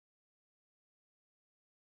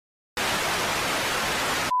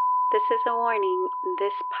This is a warning.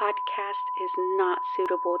 This podcast is not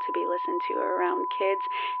suitable to be listened to around kids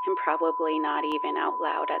and probably not even out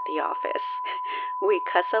loud at the office. We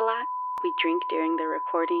cuss a lot, we drink during the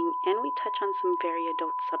recording, and we touch on some very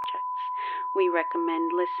adult subjects. We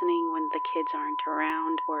recommend listening when the kids aren't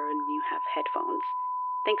around or when you have headphones.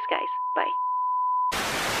 Thanks, guys. Bye.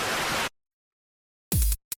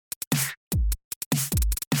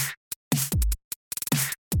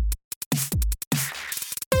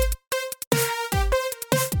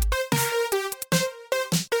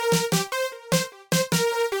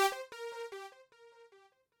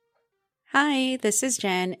 Hi, this is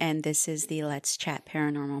Jen, and this is the Let's Chat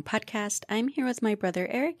Paranormal podcast. I'm here with my brother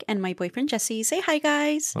Eric and my boyfriend Jesse. Say hi,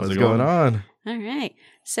 guys. What's going on? All right.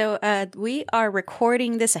 So we are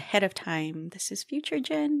recording this ahead of time. This is future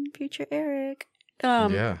Jen, future Eric.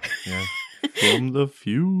 Yeah. From the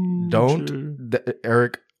future.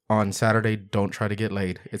 Eric, on Saturday, don't try to get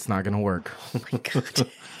laid. It's not going to work. Oh my God.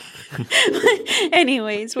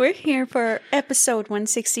 Anyways, we're here for episode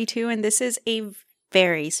 162, and this is a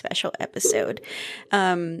very special episode.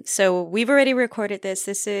 So we've already recorded this.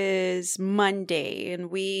 This is Monday, and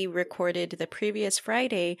we recorded the previous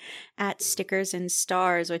Friday at Stickers and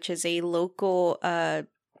Stars, which is a local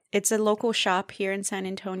it's a local shop here in San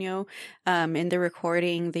Antonio. In the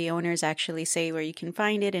recording, the owners actually say where you can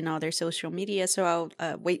find it and all their social media, so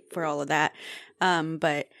I'll wait for all of that.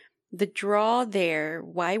 But the draw there,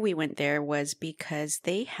 why we went there, was because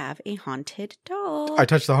they have a haunted doll. I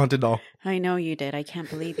touched the haunted doll. I know you did. I can't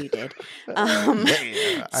believe you did.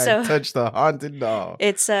 I touched the haunted doll.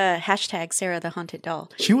 It's hashtag Sarah the Haunted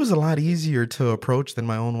Doll. She was a lot easier to approach than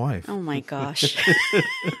my own wife. Oh my gosh.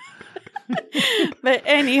 But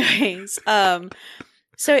anyways, so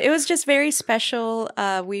it was just very special.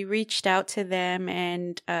 We reached out to them,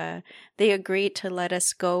 and they agreed to let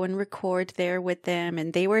us go and record there with them.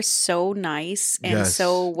 And they were so nice and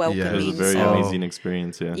so welcoming. It was a very amazing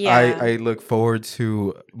experience. Yeah. I look forward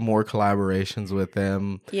to more collaborations with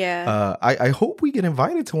them. Yeah. I hope we get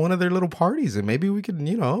invited to one of their little parties, and maybe we could,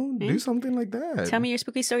 do something like that. Tell me your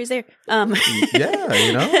spooky stories there.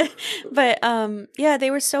 Yeah, But yeah,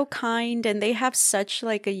 they were so kind, and they have such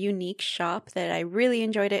like a unique shop that I really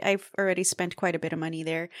enjoyed it. I've already spent quite a bit of money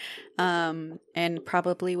there, and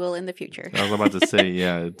probably will in the future. I was about to say,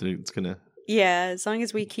 yeah, it's gonna. Yeah, as long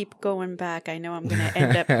as we keep going back, I know I'm gonna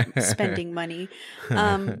end up spending money.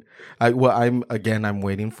 I'm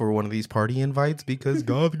waiting for one of these party invites because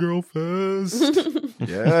Goth Girl Fest.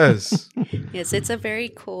 Yes. Yes, it's a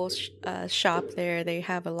very cool shop there. They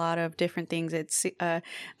have a lot of different things. It's I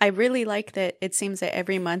really like that. It seems that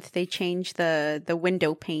every month they change the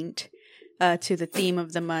window paint to the theme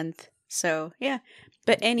of the month. So yeah,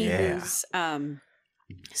 but anyways,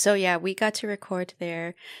 so yeah, we got to record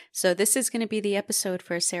there. So this is going to be the episode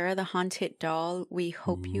for Sarah the Haunted Doll. We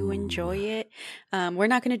hope you enjoy it. We're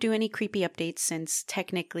not going to do any creepy updates since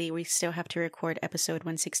technically we still have to record episode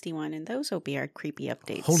 161, and those will be our creepy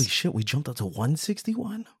updates. Holy shit, we jumped up to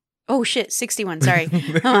 161? Oh shit, 61, sorry.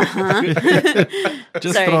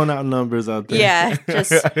 Just throwing out numbers out there.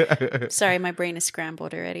 Yeah, sorry, my brain is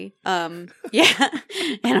scrambled already. Yeah,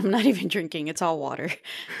 and I'm not even drinking, it's all water.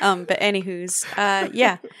 But anywho's,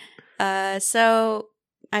 yeah. So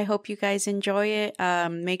I hope you guys enjoy it.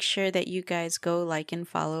 Make sure that you guys go like and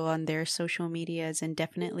follow on their social medias, and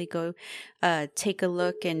definitely go take a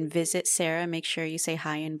look and visit Sarah. Make sure you say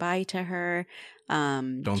hi and bye to her.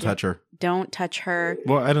 Don't touch her. Don't touch her.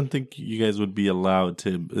 Well, I don't think you guys would be allowed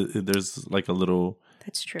to. There's like a little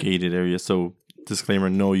That's true. gated area. So disclaimer,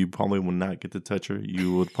 no, you probably will not get to touch her.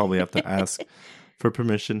 You would probably have to ask for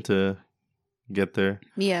permission to get there.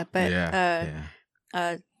 Yeah, but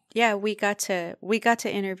yeah, we got to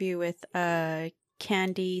interview with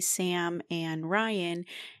Candy, Sam, and Ryan,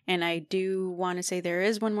 and I do want to say there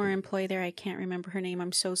is one more employee there. I can't remember her name.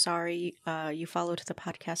 I'm so sorry. You followed the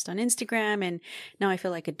podcast on Instagram, and now I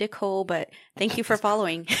feel like a dickhole, but thank you for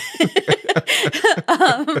following.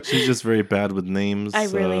 She's just very bad with names. I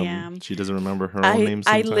really am. She doesn't remember her own name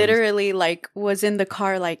sometimes. I literally was in the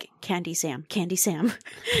car like, Candy Sam, Candy Sam.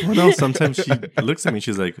 Well, no, sometimes she looks at me,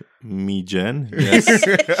 she's like, me, Jen? Yes.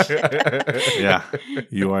 Yeah,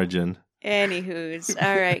 you are Jen. Anywho's,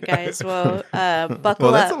 all right, guys. Well, buckle up.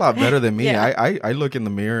 Well, that's a lot better than me. Yeah. I look in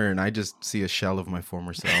the mirror and I just see a shell of my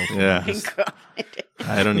former self. Yeah.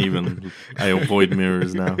 I avoid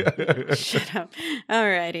mirrors now. Shut up.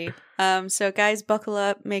 Alrighty. So guys, buckle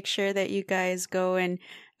up. Make sure that you guys go and,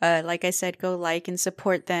 like I said, go like and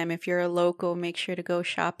support them. If you're a local, make sure to go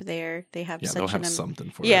shop there. They have they'll have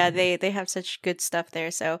something for you. Yeah, them. they have such good stuff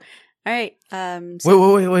there. So All right.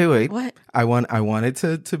 Wait. What? I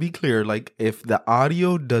wanted to be clear. Like, if the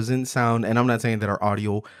audio doesn't sound, and I'm not saying that our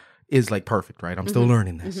audio is like perfect, right? I'm still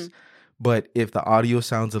learning this. But if the audio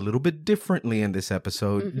sounds a little bit differently in this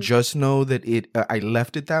episode, just know that I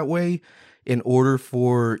left it that way in order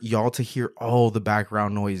for y'all to hear all the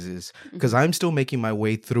background noises. Because I'm still making my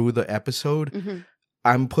way through the episode.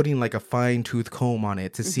 I'm putting like a fine-tooth comb on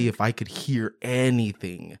it to see if I could hear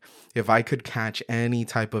anything, if I could catch any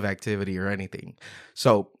type of activity or anything.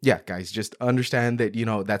 So yeah, guys, just understand that,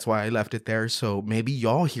 that's why I left it there. So maybe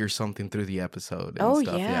y'all hear something through the episode. And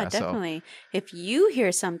stuff. Yeah, definitely. So, if you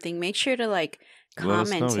hear something, make sure to like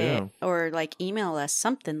comment it or like email us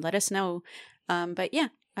something. Let us know. But yeah,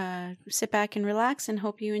 sit back and relax and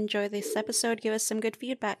hope you enjoy this episode. Give us some good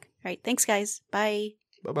feedback. All right. Thanks, guys. Bye.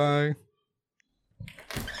 Bye-bye.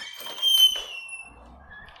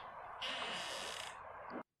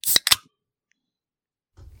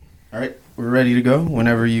 All right, we're ready to go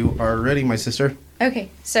whenever you are ready, my sister. Okay,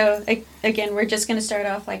 so again, we're just going to start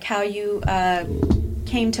off like how you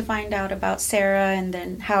came to find out about Sarah and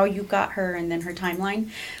then how you got her and then her timeline.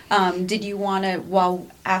 Did you want to,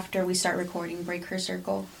 after we start recording, break her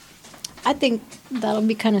circle? I think that'll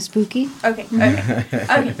be kind of spooky. Okay.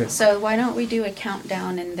 Okay, so why don't we do a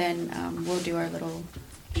countdown and then we'll do our little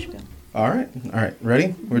spiel. All right,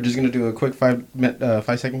 ready? We're just going to do a quick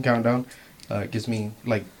 5-second countdown. It gives me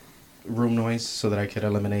like room noise so that I could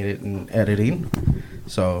eliminate it in editing.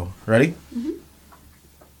 So, ready?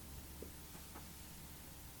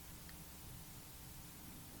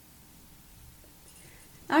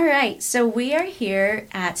 All right, so we are here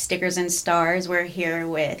at Stickers and Stars. We're here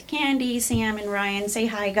with Candy, Sam, and Ryan. Say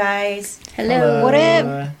hi, guys. Hello. What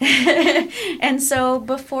up? And so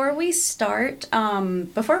before we start on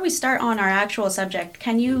our actual subject,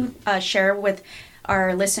 can you share with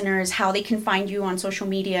our listeners how they can find you on social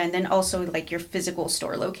media and then also like your physical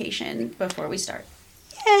store location before we start?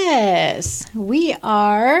 Yes, we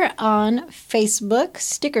are on Facebook,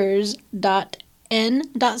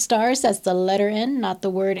 stickers.n.stars. That's the letter N, not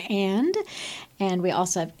the word and. And we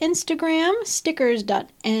also have Instagram,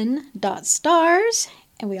 stickers.n.stars.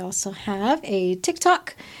 And we also have a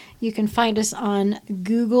TikTok. You can find us on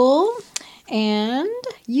Google and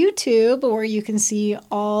YouTube, where you can see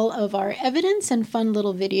all of our evidence and fun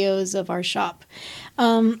little videos of our shop.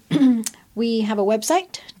 We have a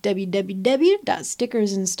website,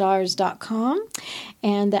 www.stickersandstars.com,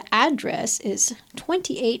 and the address is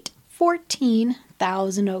 2814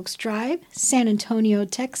 Thousand Oaks Drive, San Antonio,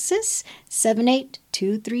 Texas,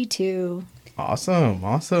 78232. Awesome.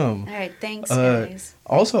 All right, thanks, guys.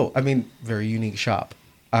 Also, very unique shop.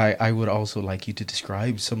 I would also like you to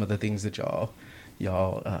describe some of the things that y'all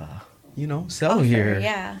sell Offer, here.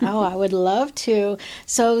 Yeah. Oh, I would love to.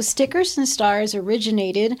 So Stickers and Stars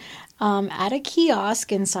originated at a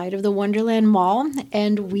kiosk inside of the Wonderland Mall,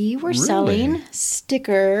 and we were selling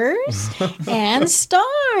stickers and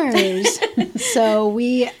stars. So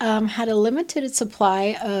we had a limited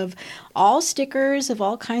supply of all stickers of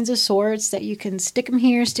all kinds of sorts that you can stick them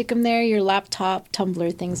here, stick them there, your laptop,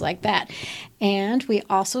 tumbler, things like that. And we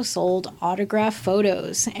also sold autograph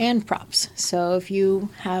photos and props. So if you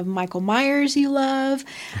have Michael Myers you love,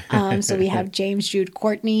 so we have James Jude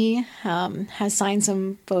Courtney has signed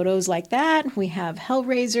some photos like that. We have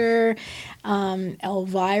Hellraiser,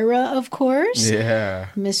 Elvira, of course. Yeah.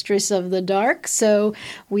 Mistress of the Dark. So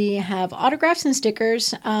we have autographs and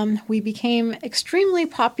stickers. We became extremely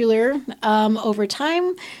popular over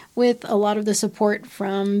time with a lot of the support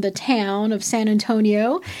from the town of San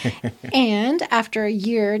Antonio. And after a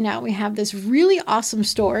year, now we have this really awesome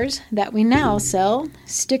stores that we now sell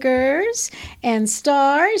stickers and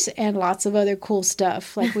stars and lots of other cool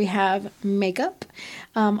stuff. Like we have makeup,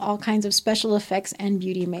 all kinds of special effects and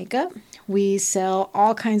beauty makeup. We sell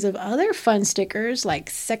all kinds of other fun stickers like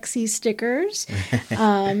sexy stickers.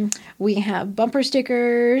 We have bumper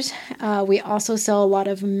stickers. We also sell a lot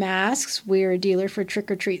of masks. We're a dealer for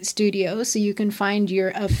Trick or Treat Studios, so you can find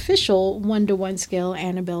your official 1-to-1 scale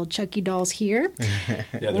Annabelle Chucky dolls here. Yeah,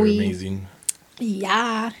 they're amazing.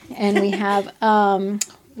 Yeah, and we have...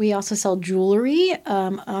 we also sell jewelry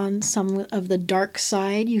on some of the dark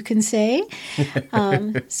side, you can say.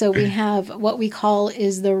 So we have what we call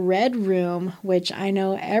is the Red Room, which I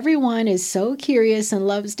know everyone is so curious and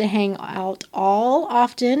loves to hang out all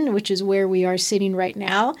often, which is where we are sitting right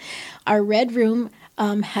now. Our Red Room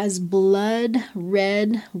has blood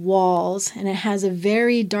red walls, and it has a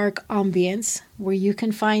very dark ambience where you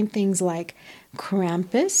can find things like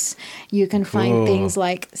Krampus. You can find things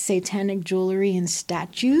like satanic jewelry and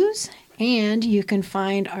statues. And you can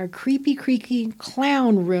find our creepy, creaky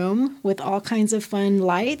clown room with all kinds of fun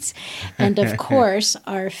lights. And of course,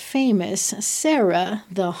 our famous Sarah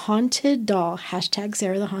the Haunted Doll. Hashtag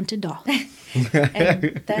Sarah the Haunted Doll.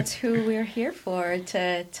 And that's who we're here for,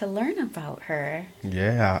 to learn about her.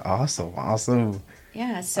 Yeah, awesome.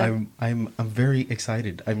 Yeah, so I'm very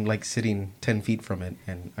excited. I'm like sitting 10 feet from it,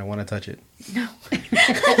 and I want to touch it. no.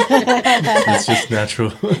 It's just natural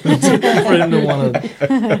for him to want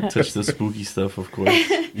to touch the spooky stuff, of course.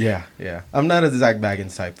 Yeah. I'm not a Zach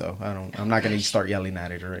Baggins type though. I'm not gonna start yelling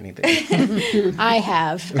at it or anything. I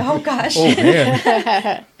have. Oh gosh. Oh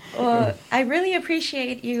man. Well, I really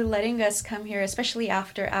appreciate you letting us come here, especially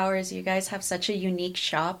after hours. You guys have such a unique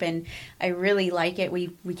shop, and I really like it. We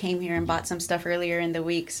came here and bought some stuff earlier in the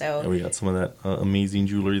week, so And we got some of that amazing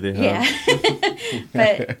jewelry they have. yeah.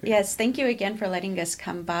 But yes, thank you again for letting us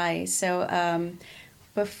come by. So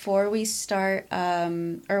before we start,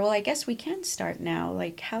 I guess we can start now.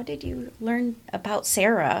 Like, how did you learn about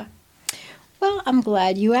Sarah? Well, I'm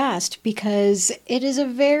glad you asked because it is a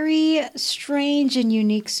very strange and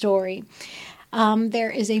unique story.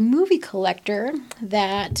 There is a movie collector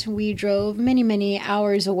that we drove many, many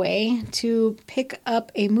hours away to pick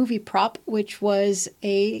up a movie prop, which was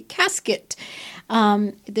a casket.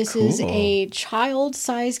 This is Cool. a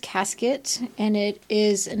child-sized casket, and it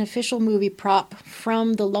is an official movie prop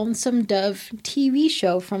from the Lonesome Dove TV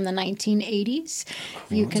show from the 1980s.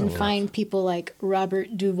 You can find people like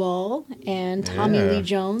Robert Duvall and Tommy Yeah. Lee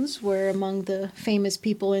Jones were among the famous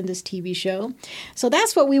people in this TV show. So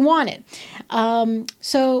that's what we wanted.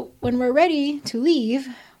 So when we're ready to leave,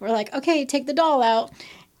 we're like, okay, take the doll out.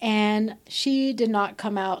 And she did not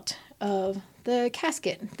come out of the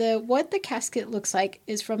casket. What the casket looks like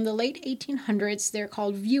is from the late 1800s. They're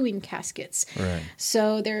called viewing caskets. Right.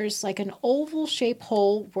 So there's like an oval shaped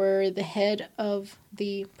hole where the head of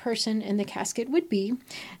the person in the casket would be.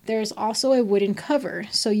 There's also a wooden cover.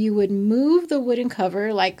 So you would move the wooden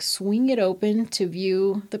cover, like swing it open to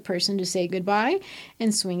view the person to say goodbye,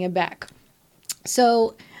 and swing it back.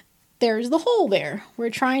 So there's the hole there. We're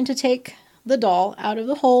trying to take the doll out of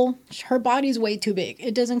the hole. Her body's way too big.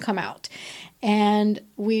 It doesn't come out. And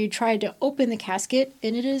we tried to open the casket,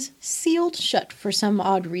 and it is sealed shut for some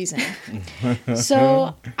odd reason.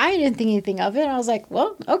 So I didn't think anything of it. I was like,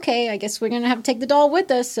 well, okay, I guess we're going to have to take the doll with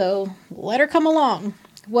us, so let her come along.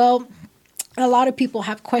 Well, a lot of people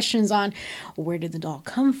have questions on where did the doll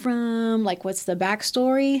come from? Like, what's the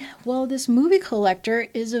backstory? Well, this movie collector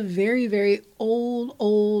is a very, very old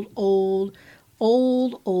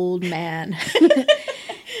man.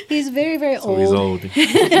 He's very, very So he's old.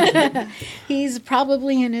 He's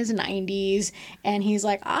probably in his 90s, and he's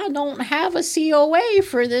like, I don't have a COA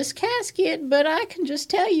for this casket, but I can just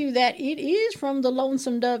tell you that it is from the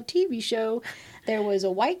Lonesome Dove TV show. There was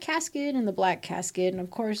a white casket and the black casket, and of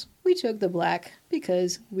course, we took the black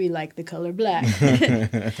because we like the color black.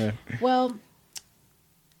 Well,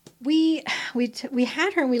 we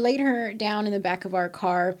had her and we laid her down in the back of our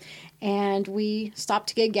car, and we stopped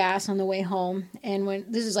to get gas on the way home. And when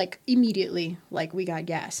this is like immediately, like we got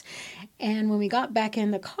gas, and when we got back in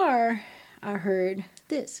the car, I heard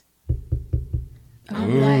this.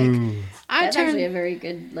 I'm like, That's actually a very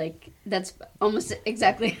good, like, that's almost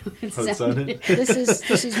exactly how it How it sounded.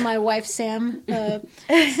 this is my wife Sam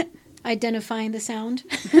identifying the sound.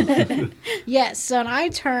 Yes, and I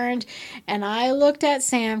turned and I looked at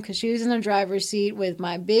Sam because she was in the driver's seat with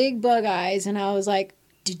my big bug eyes, and I was like,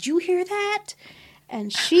 did you hear that?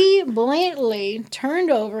 And she blatantly turned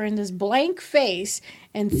over in this blank face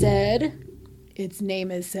and said, its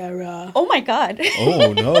name is Sarah. Oh my God.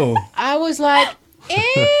 Oh no. I was like, ew.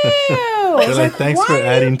 I was They're like, thanks why for are you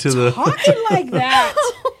adding to the. talking like that.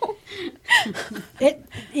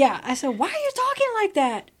 I said, why are you talking like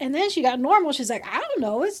that? And then she got normal. She's like, I don't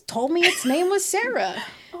know. It told me its name was Sarah.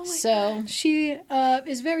 So she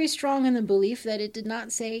is very strong in the belief that it did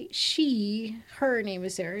not say her name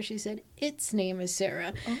is Sarah. She said its name is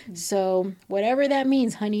Sarah. Oh. So whatever that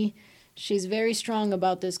means, honey, she's very strong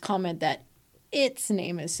about this comment that its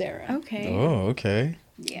name is Sarah. Okay. Oh, okay.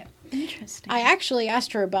 Yeah. Interesting. I actually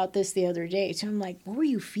asked her about this the other day. So I'm like, what were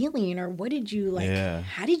you feeling? Or what did you like? Yeah.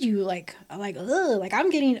 How did you like, ugh, like I'm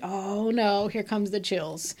getting, oh no, here comes the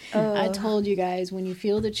chills. I told you guys, when you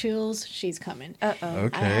feel the chills, she's coming. Uh-oh. I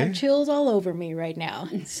Okay. have chills all over me right now.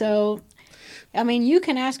 So, I mean, you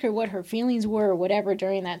can ask her what her feelings were or whatever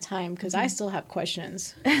during that time, because I still have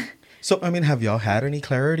questions. So, I mean, have y'all had any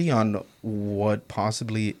clarity on what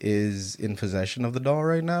possibly is in possession of the doll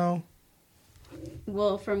right now?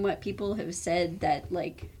 Well, from what people have said, that,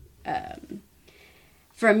 like,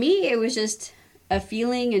 for me, it was just a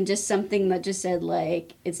feeling and just something that just said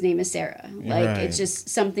like its name is Sarah. Like Right. it's just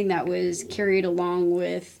something that was carried along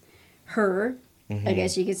with her, I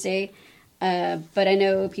guess you could say. But I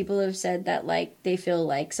know people have said that like they feel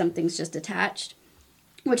like something's just attached,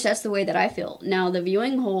 which that's the way that I feel. Now the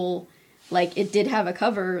viewing hole, like it did have a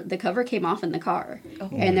cover. The cover came off in the car,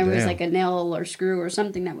 and there was damn. like a nail or screw or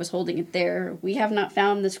something that was holding it there. We have not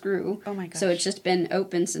found the screw. Oh my gosh. So it's just been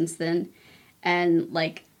open since then, and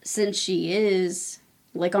like since she is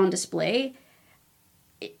like on display,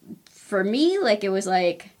 for me, like it was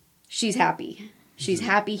like she's happy. She's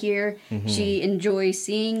happy here. She enjoys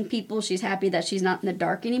seeing people. She's happy that she's not in the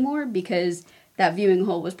dark anymore because that viewing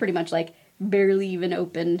hole was pretty much like barely even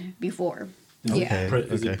opened before. Okay.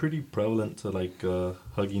 Is okay. it pretty prevalent to like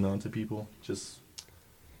hugging onto people, just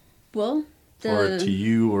Well, or to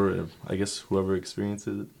you, or I guess whoever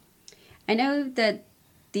experiences it? I know that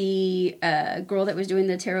the girl that was doing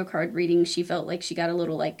the tarot card reading, she felt like she got a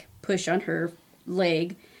little like push on her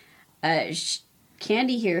leg.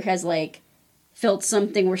 Candy here has like felt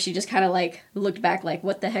something where she just kind of like looked back like,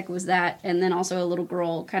 what the heck was that? And then also a little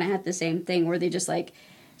girl kind of had the same thing where they just like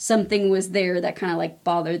something was there that kind of like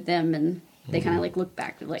bothered them and they kind of like looked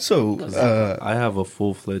back like, So, what was that? I have a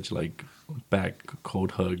full-fledged like back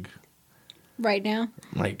cold hug. Right now.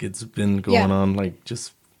 Like it's been going on like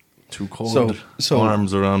just two cold So-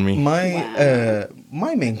 arms around me.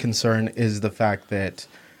 My main concern is the fact that,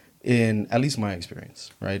 in at least my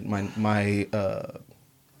experience, right, my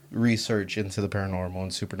research into the paranormal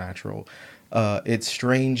and supernatural, it's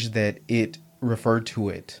strange that it referred to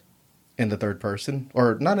it in the third person,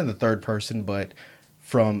 or not in the third person, but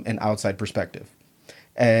from an outside perspective.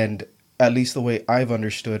 And at least the way I've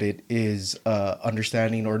understood it is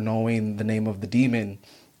understanding or knowing the name of the demon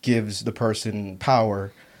gives the person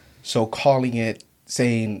power. So calling it,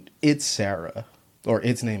 saying it's Sarah or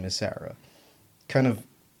its name is Sarah, kind of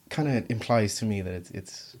implies to me that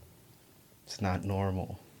it's not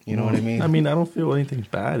normal. You know what I mean? I mean, I don't feel anything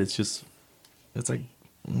bad. It's like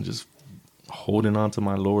I'm just holding on to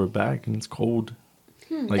my lower back and it's cold.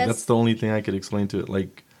 Like that's the only thing I could explain to it,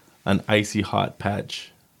 like an icy hot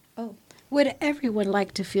patch. Would everyone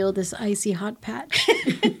like to feel this icy hot patch?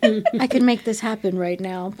 I could make this happen right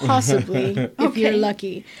now, possibly, if you're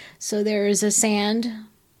lucky. So there is a sand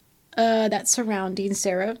that's surrounding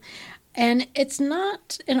Sarah. And it's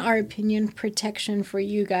not, in our opinion, protection for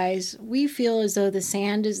you guys. We feel as though the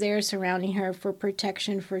sand is there surrounding her for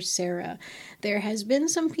protection for Sarah. There has been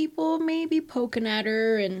some people maybe poking at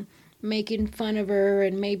her and making fun of her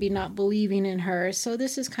and maybe not believing in her. So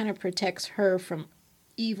this is kind of protects her from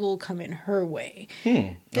evil coming her way,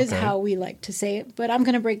 is how we like to say it. But I'm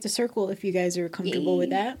going to break the circle if you guys are comfortable with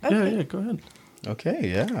that. Yeah, go ahead. Okay,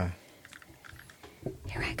 yeah.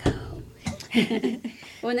 Here I go.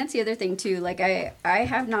 Well, and that's the other thing too. Like I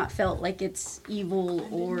have not felt like it's evil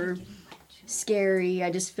or scary.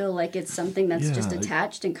 I just feel like it's something that's just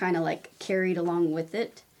attached and kind of like carried along with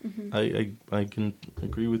it. I can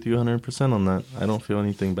agree with you 100% on that. I don't feel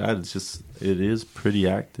anything bad. It's just it is pretty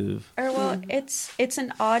active. Or well, it's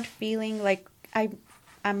an odd feeling. Like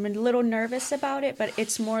I'm a little nervous about it, but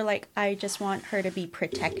it's more like I just want her to be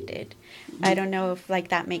protected. I don't know if like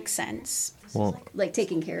that makes sense. Well, Like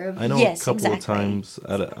taken care of. I know Yes, a couple exactly. of times.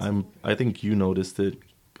 I think you noticed it.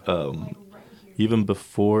 Even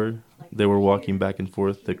before they were walking back and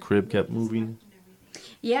forth, the crib kept moving.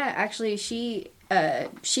 Yeah, actually, she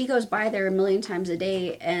goes by there a million times a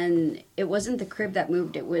day, and it wasn't the crib that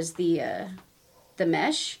moved. It was the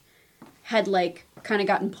mesh had like kind of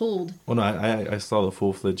gotten pulled. Well, no, I saw the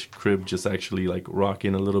full-fledged crib just actually like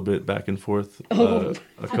rocking a little bit back and forth a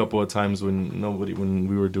couple of times when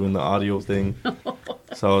we were doing the audio thing.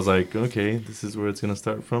 So I was like, okay, this is where it's gonna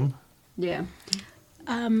start from. Yeah.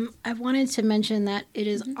 I wanted to mention that it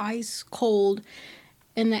is ice cold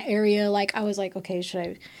in the area. Like, I was like, okay, should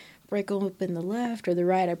I break open the left or the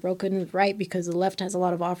right? I broke in the right because the left has a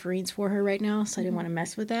lot of offerings for her right now, so I didn't want to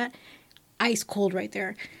mess with that. Ice cold right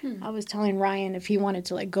there. I was telling Ryan if he wanted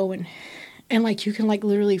to, like, go and like, you can, like,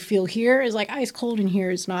 literally feel here is, like, ice cold and here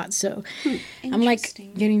is not. So I'm, like,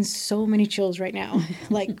 getting so many chills right now.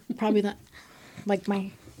 Like, probably not, like, my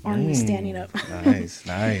arm is standing up. Nice.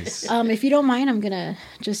 If you don't mind, I'm going to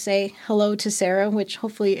just say hello to Sarah, which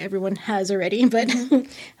hopefully everyone has already. But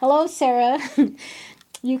hello, Sarah.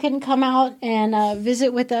 You can come out and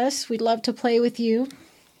visit with us. We'd love to play with you.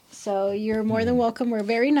 So you're more than welcome. We're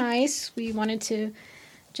very nice. We wanted to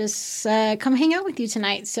just come hang out with you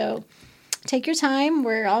tonight. So take your time.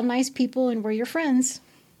 We're all nice people and we're your friends.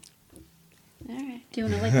 All right. Do you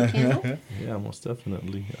want to light the candle? Yeah, most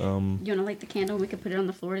definitely. You want to light the candle? We could put it on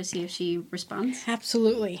the floor to see if she responds.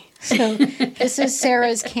 Absolutely. So this is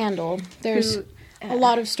Sarah's candle. There's a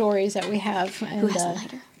lot of stories that we have. And, Who has the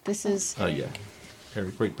lighter? This is Yeah.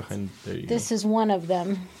 Eric, right behind. There you this is one of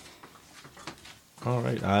them. go. All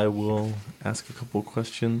right, I will ask a couple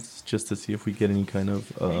questions just to see if we get any kind of.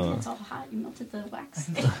 It's all hot. You melted the wax.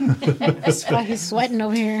 That's why he's sweating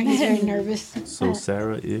over here. He's very nervous. So,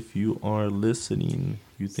 Sarah, if you are listening,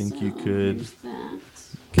 you think you So, could here's that.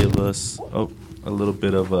 give us a little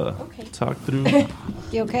bit of a Okay. talk through?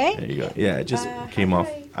 You okay? There you go. Yeah, it just came off.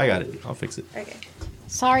 I got it. I'll fix it. Okay.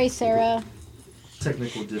 Sorry, Sarah.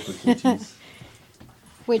 Technical difficulties.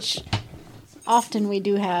 Which often we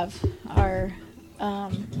do have.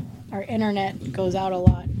 Our internet goes out a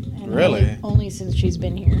lot. And Really? Only since she's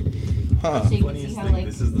been here. Huh. So you can see how, like,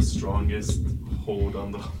 is the strongest hold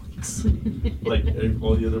on the hooks. Like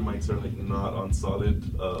all the other mics are like not on solid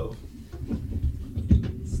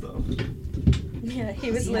stuff. Yeah,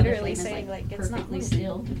 he was see how the literally flame is, saying like it's not perfectly moving.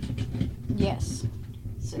 still. Yes.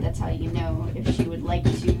 So that's how you know if she would like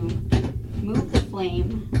to move the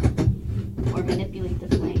flame or manipulate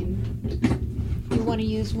the flame. You want to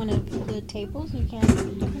use one of the tables? You can. So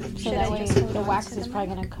Should that I way just hold the on wax to is the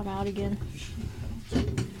probably going to come out again.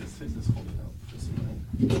 This is holding out just fine.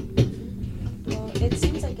 Well, it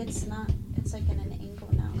seems like it's not. It's like in an angle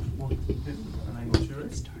now. Well, an angle to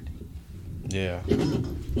it. Yeah.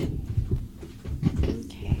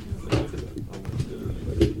 Okay.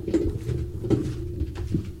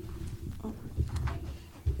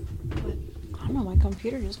 I don't know. My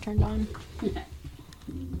computer just turned on.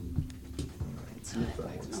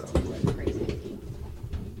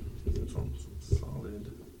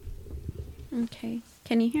 Solid. Okay.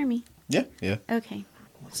 Can you hear me? Yeah. Yeah. Okay.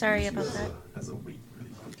 Sorry about that. Has a weight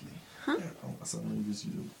really quickly. Huh? So I'm gonna use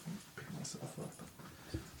you to pick myself up.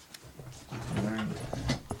 Alright.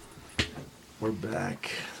 We're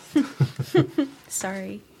back.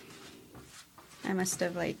 Sorry. I must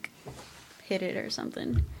have like hit it or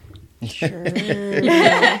something. Sure.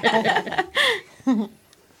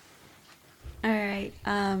 All right.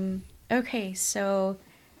 Okay. So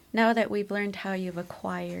now that we've learned how you've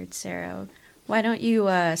acquired Sarah, why don't you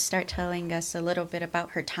start telling us a little bit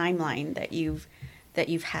about her timeline that you've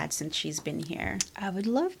had since she's been here? I would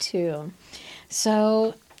love to.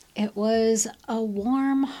 So it was a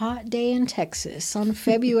warm, hot day in Texas on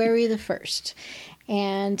February the 1st.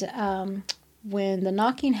 And when the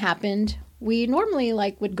knocking happened, we normally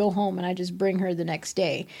would go home and I just bring her the next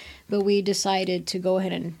day. But we decided to go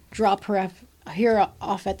ahead and drop her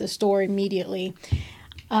off at the store immediately.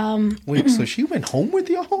 Wait, so she went home with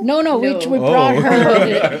y'all? No, No. we brought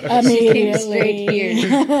her immediately. Straight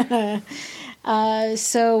here.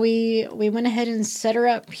 So we went ahead and set her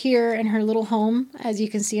up here in her little home. As you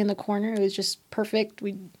can see in the corner, it was just perfect.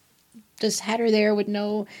 We just had her there with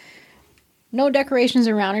no decorations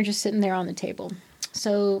around her, just sitting there on the table.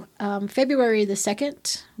 So February the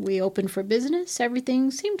 2nd, we opened for business.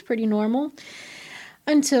 Everything seemed pretty normal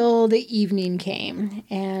until the evening came.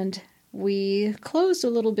 And we closed a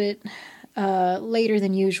little bit later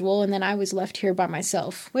than usual. And then I was left here by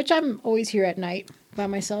myself, which I'm always here at night by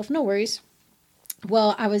myself. No worries.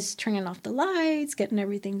 Well, I was turning off the lights, getting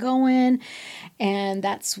everything going, and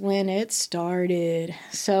that's when it started.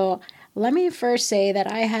 So let me first say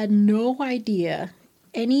that I had no idea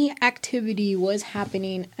any activity was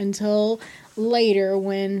happening until later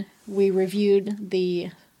when we reviewed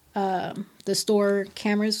the store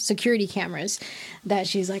cameras, security cameras, that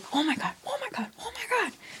she's like, oh my God, oh my God, oh my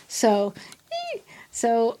God. So,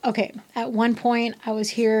 okay, at one point I was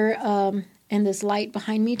here and this light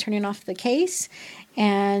behind me turning off the case.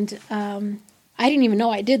 And I didn't even know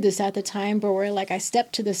I did this at the time, but where I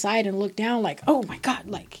stepped to the side and looked down oh my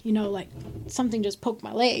God, something just poked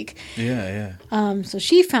my leg. Yeah. So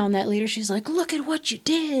she found that later. She's like, look at what you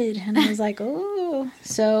did. And I was like, oh.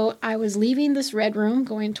 So I was leaving this red room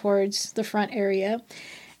going towards the front area.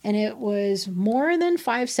 And it was more than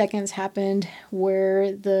 5 seconds happened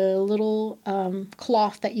where the little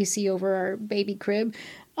cloth that you see over our baby crib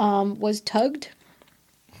was tugged.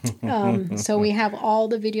 So we have all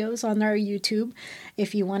the videos on our YouTube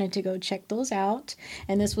if you wanted to go check those out.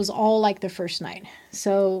 And this was all the first night.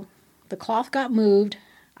 So the cloth got moved.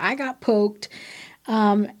 I got poked.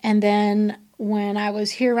 And then when I was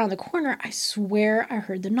here around the corner, I swear I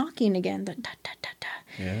heard the knocking again. The da, da, da, da.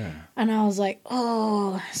 Yeah. And I was like,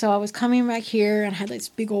 oh. So I was coming back here and I had this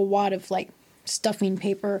big old wad of stuffing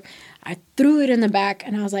paper. I threw it in the back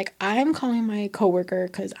and I was like, I'm calling my coworker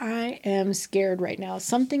because I am scared right now.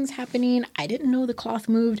 Something's happening. I didn't know the cloth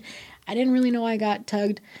moved. I didn't really know I got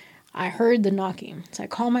tugged. I heard the knocking. So I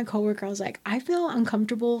called my coworker. I was like, I feel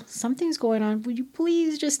uncomfortable. Something's going on. Would you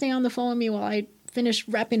please just stay on the phone with me while I finish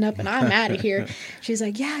wrapping up and I'm out of here? She's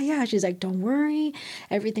like, yeah. She's like, don't worry.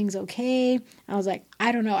 Everything's okay. I was like,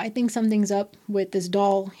 I don't know. I think something's up with this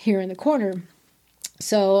doll here in the corner.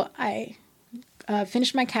 So I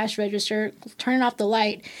finished my cash register, turning off the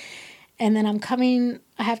light, and then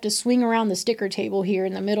I have to swing around the sticker table here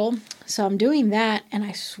in the middle. So I'm doing that, and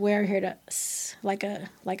I swear I heard like a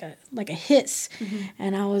hiss. Mm-hmm.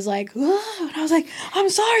 And I was like, oh, and I was like, I'm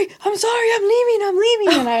sorry, I'm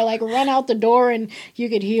leaving. And I like run out the door, and you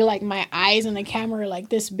could hear like my eyes in the camera like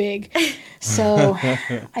this big. So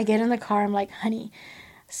I get in the car, I'm like, honey,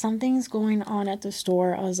 something's going on at the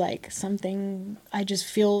store. I was like, I just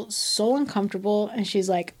feel so uncomfortable. And she's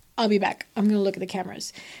like, I'll be back. I'm going to look at the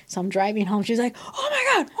cameras. So I'm driving home. She's like, oh my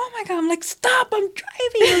God. I'm like, stop, I'm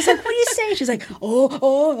driving. I was like, what are you saying? She's like,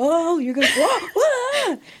 oh, you're going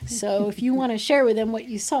to, So if you want to share with them what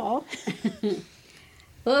you saw.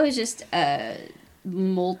 Well, it was just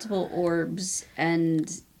multiple orbs,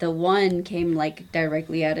 and the one came like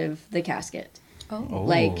directly out of the casket. Oh.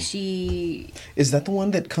 Like she... Is that the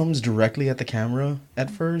one that comes directly at the camera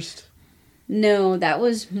at first? No, that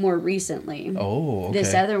was more recently. Oh, okay.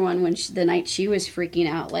 This other one, the night she was freaking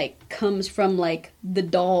out, like, comes from, like, the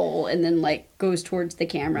doll and then, like, goes towards the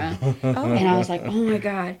camera. And I was like, oh, my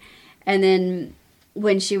God. And then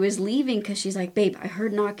when she was leaving, because she's like, babe, I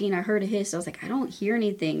heard knocking, I heard a hiss. I was like, I don't hear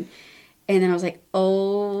anything. And then I was like,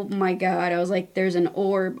 oh, my God. I was like, there's an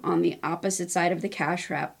orb on the opposite side of the cash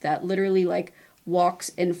wrap that literally, like, walks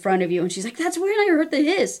in front of you. And she's like, that's when I heard the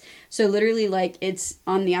hiss. So literally, like, it's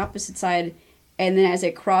on the opposite side, and then as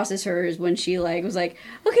it crosses her is when she like was like,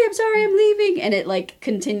 okay, I'm sorry, I'm leaving, and it like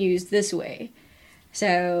continues this way.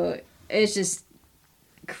 So it's just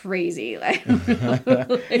crazy. Like,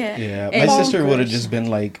 yeah, my sister would have just been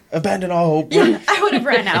like, abandon all hope. Yeah, I would have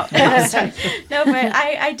run out. No, but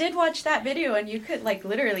I did watch that video, and you could like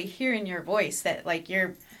literally hear in your voice that like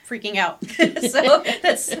you're freaking out. So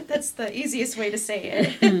that's the easiest way to say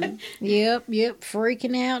it. Yep,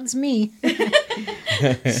 freaking out is me.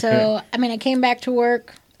 So, I mean, I came back to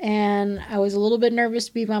work, and I was a little bit nervous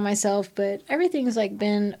to be by myself, but everything's like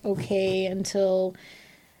been okay until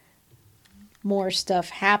more stuff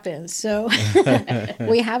happens. So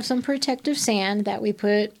we have some protective sand that we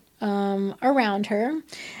put around her,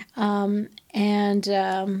 and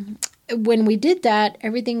when we did that,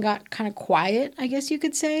 everything got kind of quiet, I guess you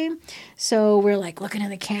could say. So we're like looking at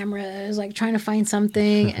the cameras, like trying to find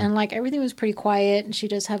something, and like everything was pretty quiet. And she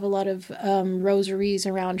does have a lot of rosaries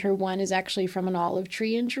around her. One is actually from an olive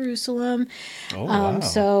tree in Jerusalem. Oh, wow.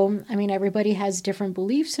 So, I mean, everybody has different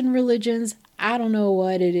beliefs and religions. I don't know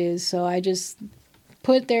what it is, so I just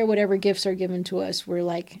put there whatever gifts are given to us. We're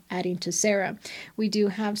like adding to Sarah. We do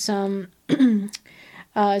have some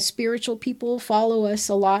spiritual people follow us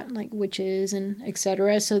a lot, like witches and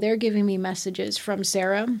etc. So they're giving me messages from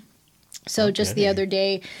Sarah. So just the other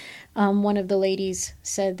day, one of the ladies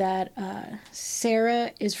said that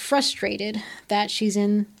Sarah is frustrated that she's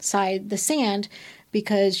inside the sand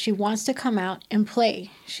because she wants to come out and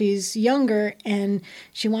play. She's younger and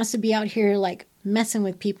she wants to be out here like messing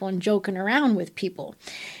with people and joking around with people.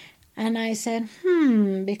 And I said,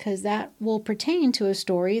 because that will pertain to a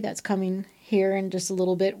story that's coming here in just a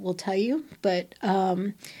little bit, we'll tell you. But,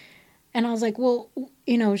 and I was like, well,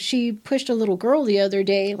 you know, she pushed a little girl the other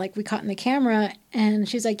day, like we caught in the camera, and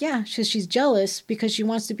she's like, yeah, she's jealous because she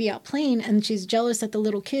wants to be out playing, and she's jealous that the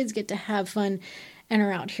little kids get to have fun and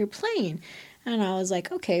are out here playing. And I was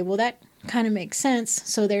like, okay, well, that kind of makes sense.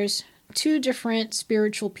 So there's two different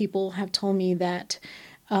spiritual people have told me that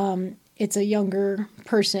it's a younger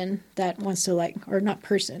person that wants to like, or not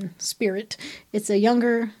person, spirit. It's a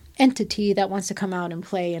younger entity that wants to come out and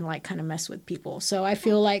play and like kind of mess with people. So I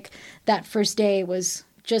feel like that first day was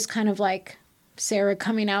just kind of like Sarah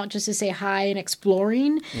coming out just to say hi and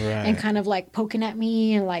exploring, and kind of like poking at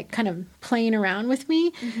me and like kind of playing around with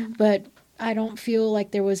me. But I don't feel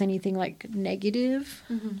like there was anything like negative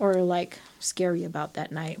or like scary about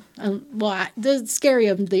that night. The scary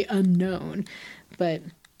of the unknown, but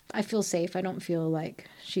I feel safe. I don't feel like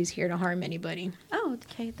she's here to harm anybody. Oh,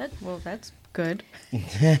 okay. That's good.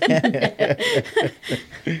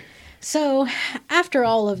 So after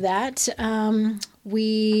all of that,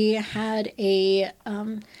 we had a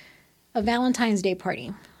Valentine's Day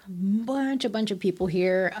party. A bunch of people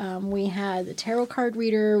here. We had the tarot card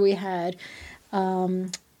reader. We had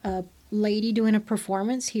a lady doing a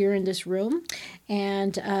performance here in this room.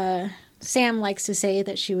 And Sam likes to say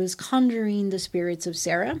that she was conjuring the spirits of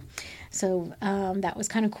Sarah. So that was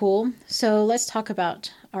kind of cool. So let's talk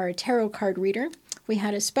about our tarot card reader, we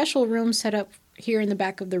had a special room set up here in the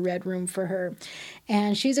back of the red room for her.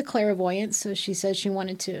 And she's a clairvoyant, so she said she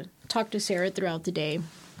wanted to talk to Sarah throughout the day.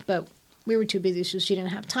 But we were too busy, so she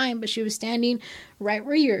didn't have time. But she was standing right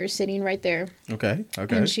where you're sitting, right there. Okay.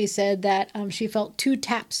 And she said that she felt 2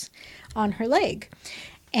 taps on her leg.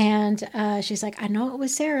 And she's like, I know it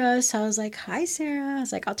was Sarah. So I was like, hi, Sarah. I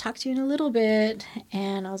was like, I'll talk to you in a little bit.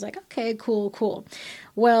 And I was like, okay, cool.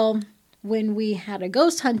 Well, when we had a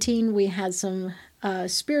ghost hunting, we had some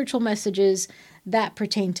spiritual messages that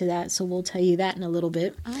pertain to that. So we'll tell you that in a little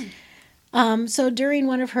bit. So during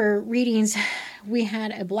one of her readings, we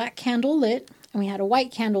had a black candle lit. And we had a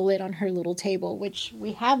white candle lit on her little table, which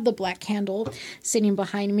we have the black candle sitting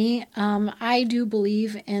behind me. I do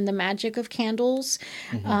believe in the magic of candles.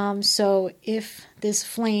 So if this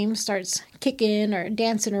flame starts kicking or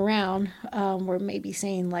dancing around, we're maybe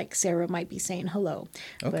saying, like Sarah might be saying hello.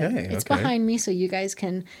 But it's behind me, so you guys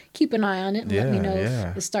can keep an eye on it and let me know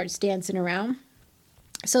if it starts dancing around.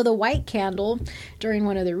 So the white candle, during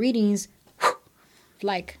one of the readings,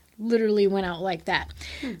 like literally went out like that.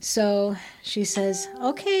 So she says,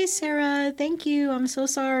 okay, Sarah, thank you. I'm so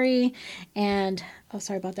sorry. And, oh,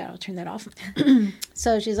 sorry about that. I'll turn that off.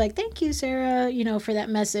 So she's like, thank you, Sarah, for that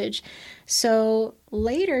message. So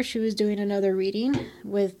later she was doing another reading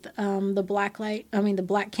with the black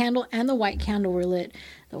candle and the white candle were lit.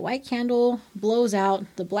 The white candle blows out.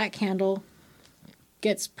 The black candle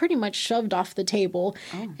gets pretty much shoved off the table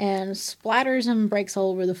and splatters and breaks all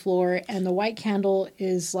over the floor. And the white candle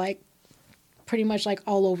is like pretty much like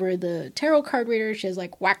all over the tarot card reader. She has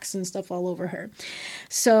like wax and stuff all over her.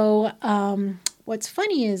 So what's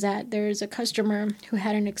funny is that there's a customer who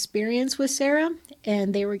had an experience with Sarah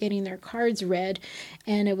and they were getting their cards read.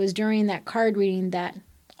 And it was during that card reading that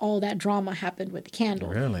all that drama happened with the candle.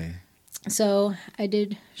 Really? So I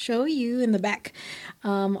did show you in the back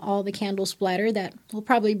all the candle splatter that will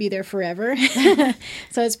probably be there forever.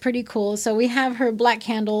 So it's pretty cool. So we have her black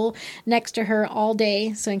candle next to her all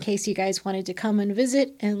day. So in case you guys wanted to come and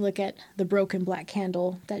visit and look at the broken black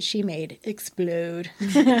candle that she made explode.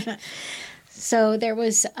 So there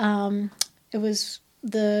was, it was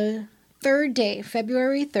the 3rd day,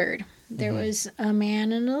 February 3rd. There was a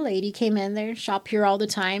man and a lady came in there, shop here all the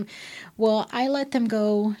time. Well, I let them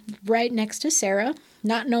go right next to Sarah,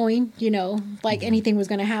 not knowing, like anything was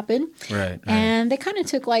going to happen. Right. And they kind of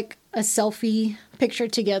took like a selfie picture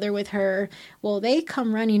together with her. Well, they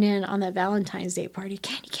come running in on that Valentine's Day party.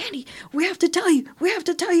 Candy, we have to tell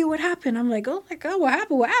you what happened. I'm like, oh my God,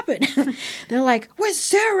 what happened? They're like, where's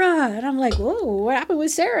Sarah? And I'm like, whoa, what happened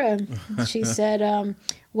with Sarah? She said,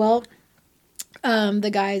 the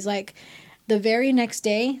guy's like, the very next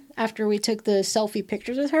day after we took the selfie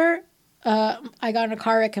pictures with her, I got in a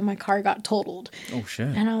car wreck and my car got totaled. Oh, shit.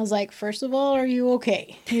 And I was like, first of all, are you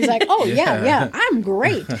okay? He's like, oh, yeah, I'm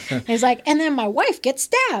great. And he's like, and then my wife gets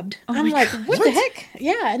stabbed. I'm like, what the heck?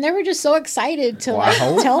 Yeah. And they were just so excited to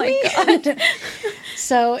tell me.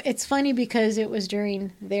 So it's funny because it was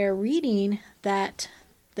during their reading that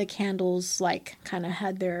the candles kind of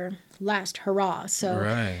had their last hurrah.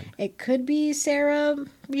 So it could be Sarah,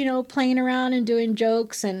 playing around and doing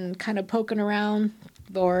jokes and kind of poking around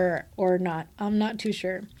or not. I'm not too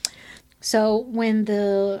sure. So when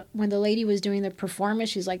the lady was doing the performance,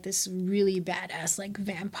 she's like this really badass, like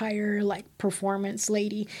vampire, like performance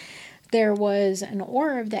lady. There was an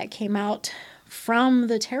orb that came out from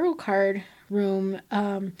the tarot card room,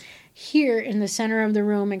 here in the center of the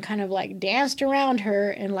room and kind of like danced around her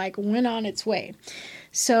and like went on its way.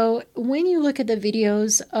 So when you look at the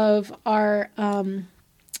videos of our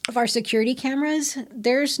security cameras,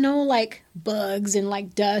 there's no like bugs and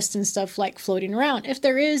like dust and stuff like floating around. If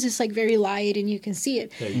there is, it's like very light and you can see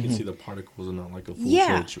it. Yeah, you can see the particles and not like a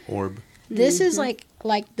full-fledged orb. This is like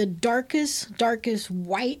the darkest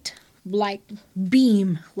white like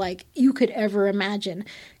beam like you could ever imagine,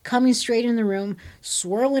 coming straight in the room,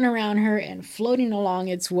 swirling around her and floating along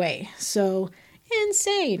its way. So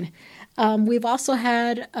insane. We've also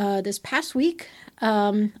had this past week,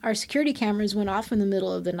 our security cameras went off in the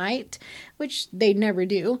middle of the night, which they never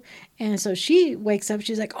do. And so she wakes up,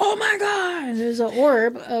 she's like, oh my God, there's an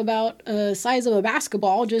orb about the size of a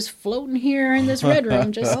basketball just floating here in this red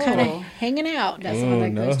room, just kind of hanging out. That's the one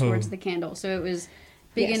that goes towards the candle. So it was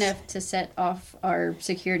big enough to set off our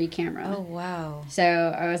security camera. Oh, wow. So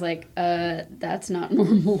I was like, that's not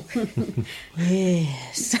normal.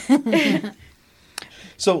 Yes.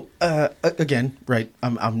 So, again, right,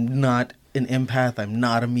 I'm not an empath, I'm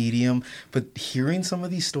not a medium, but hearing some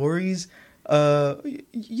of these stories, I'm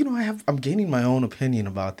gaining my own opinion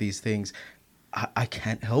about these things. I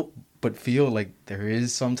can't help but feel like there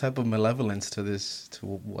is some type of malevolence to this, to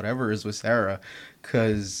whatever is with Sarah.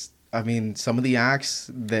 Because, I mean, some of the acts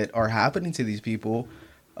that are happening to these people,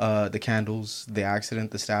 the candles, the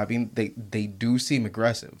accident, the stabbing, they do seem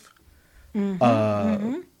aggressive.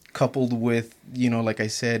 Coupled with, you know, like I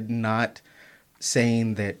said, not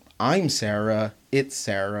saying that I'm Sarah, it's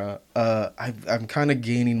Sarah. I'm kind of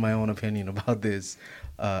gaining my own opinion about this.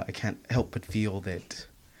 I can't help but feel that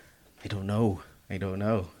I don't know,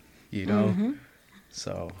 you know?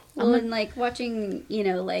 So. Well, and like watching, you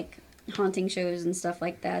know, like haunting shows and stuff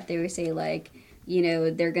like that, they would say like, you know,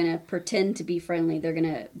 they're going to pretend to be friendly.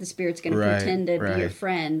 The spirit's going to pretend to be your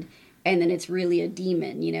friend. And then it's really a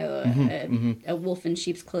demon, you know, a wolf in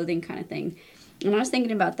sheep's clothing kind of thing. And I was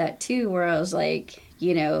thinking about that too, where I was like,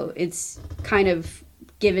 you know, it's kind of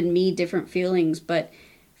given me different feelings, but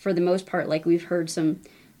for the most part, like we've heard some,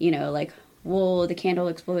 you know, like, whoa, the candle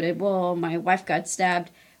exploded, whoa, my wife got stabbed.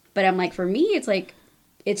 But I'm like, for me, it's like,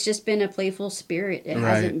 it's just been a playful spirit. It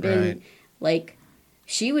hasn't been like,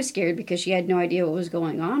 she was scared because she had no idea what was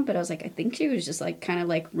going on. But I was like, I think she was just like kind of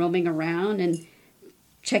like roaming around and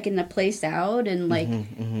checking the place out and like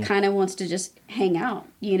kind of wants to just hang out,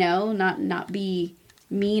 you know, not be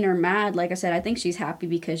mean or mad. Like I said, I think she's happy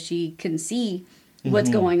because she can see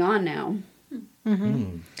what's going on now.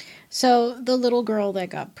 So the little girl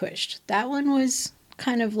that got pushed, that one was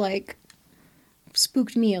kind of like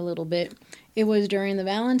spooked me a little bit. It was during the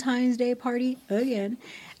Valentine's Day party again.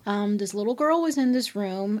 This little girl was in this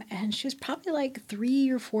room and she was probably like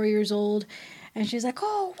 3 or 4 years old. And she's like,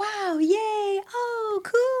 oh, wow, yay, oh,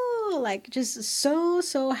 cool. Like, just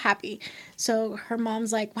so happy. So her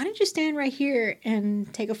mom's like, why don't you stand right here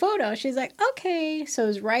and take a photo? She's like, okay. So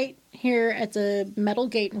it's right here at the metal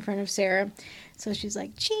gate in front of Sarah. So she's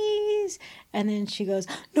like, cheese. And then she goes,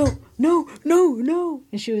 no.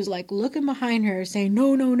 And she was like looking behind her saying,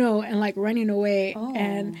 no. And like running away. Oh.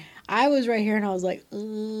 And I was right here and I was like,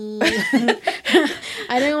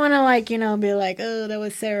 I didn't want to like, you know, be like, oh, that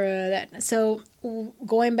was Sarah. So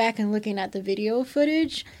going back and looking at the video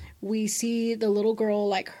footage, we see the little girl,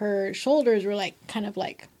 like her shoulders were like kind of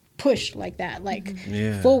like pushed like that, like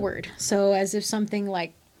forward. So as if something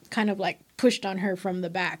like kind of like pushed on her from the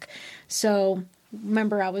back. So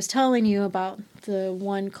remember I was telling you about the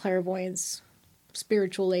one clairvoyance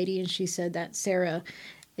spiritual lady and she said that Sarah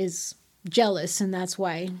is jealous and that's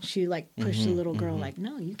why she like pushed the little girl like,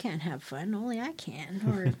 no, you can't have fun, only I can,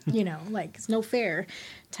 or you know, like it's no fair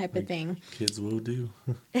type of thing. Kids will do.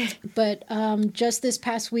 But just this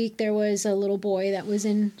past week there was a little boy that was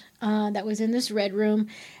in this red room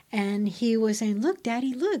and he was saying, look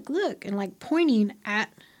daddy, look, and like pointing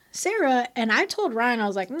at Sarah. And I told Ryan, I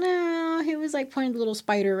was like, no, he was like pointing at the little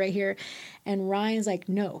spider right here. And Ryan's like,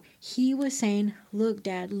 no, he was saying, look,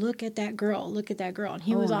 Dad, look at that girl. And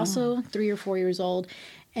he was also 3 or 4 years old.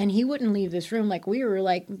 And he wouldn't leave this room. Like, we were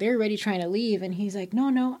like, they're already trying to leave. And he's like,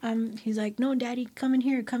 no, he's like, no, Daddy, come in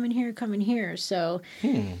here. So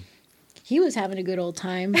he was having a good old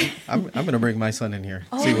time. I'm going to bring my son in here.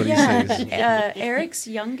 See what he says. Eric's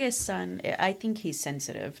youngest son, I think he's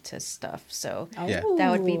sensitive to stuff. So Yeah.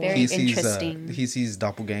 that would be very interesting. He sees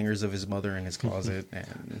doppelgangers of his mother in his closet.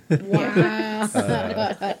 And Wow.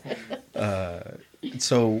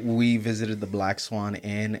 so we visited the Black Swan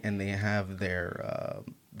Inn, and they have their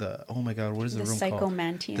oh my god, what is the room called?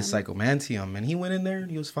 Psychomantium. The Psychomantium. And he went in there and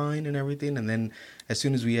he was fine and everything. And then as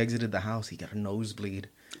soon as we exited the house, he got a nosebleed.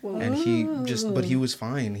 Whoa. And but he was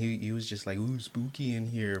fine. He was just like, ooh, spooky in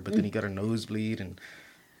here. But then he got a nosebleed, and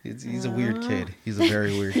he's a weird kid. He's a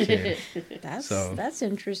very weird kid. That's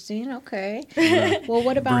interesting. Okay. Well,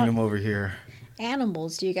 what about bring him over here?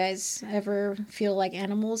 Animals? Do you guys ever feel like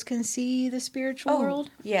animals can see the spiritual world?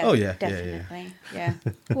 Yeah. Oh yeah. Definitely. Yeah.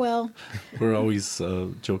 Well, we're always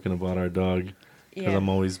joking about our dog because I'm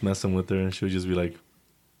always messing with her, and she'll just be like,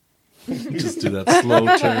 just do that slow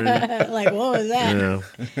turn. Like, what was that?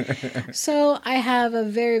 Yeah. So I have a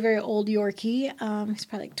very, very old Yorkie. He's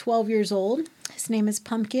probably like 12 years old. His name is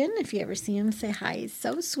Pumpkin. If you ever see him, say hi. He's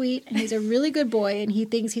so sweet. And he's a really good boy. And he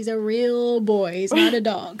thinks he's a real boy. He's not a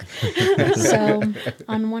dog. So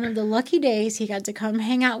on one of the lucky days, he got to come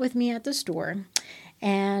hang out with me at the store.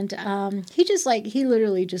 And he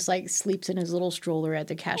literally just like sleeps in his little stroller at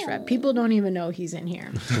the cash wrap. People don't even know he's in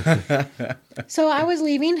here. So I was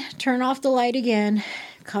leaving, turn off the light again,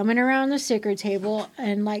 coming around the sticker table,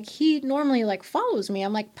 and like he normally like follows me.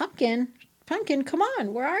 I'm like, Pumpkin, come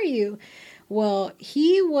on, where are you? Well,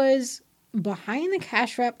 he was behind the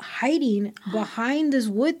cash wrap, hiding behind this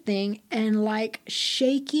wood thing and like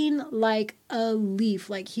shaking like a leaf.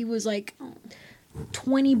 Like he was like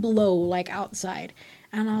 20 below, like outside.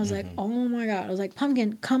 And I was like, oh my God. I was like,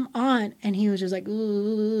 Pumpkin, come on. And he was just like,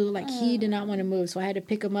 ooh, like he did not want to move. So I had to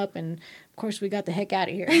pick him up. And of course, we got the heck out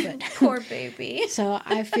of here. But Poor baby. so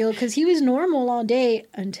I feel, because he was normal all day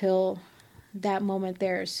until that moment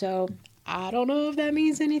there. So I don't know if that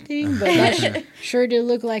means anything, but that sure did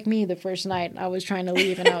look like me the first night I was trying to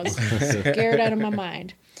leave, and I was scared out of my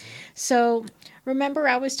mind. So remember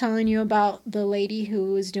I was telling you about the lady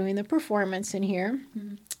who was doing the performance in here.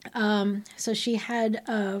 So she had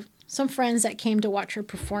some friends that came to watch her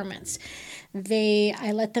performance.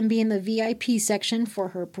 I let them be in the VIP section for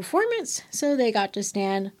her performance, so they got to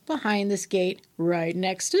stand behind this gate right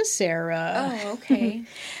next to Sarah. Oh, okay.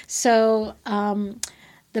 So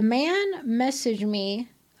the man messaged me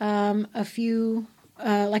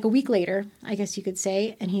like a week later, I guess you could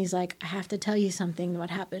say, and he's like, I have to tell you something what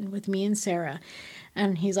happened with me and Sarah.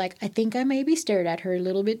 And he's like, I think I maybe stared at her a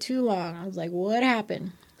little bit too long. I was like, what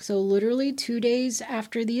happened? So literally 2 days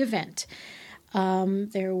after the event,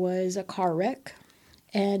 there was a car wreck,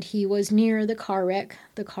 and he was near the car wreck.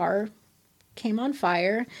 The car came on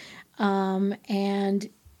fire, and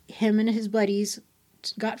him and his buddies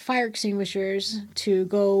got fire extinguishers to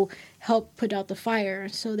go help put out the fire.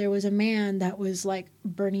 So there was a man that was like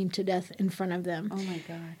burning to death in front of them. Oh my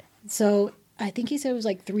God. So I think he said it was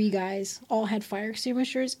like 3 guys all had fire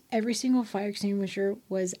extinguishers. Every single fire extinguisher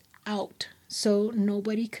was out. So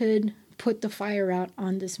nobody could put the fire out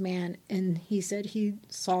on this man. And he said he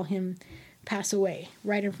saw him pass away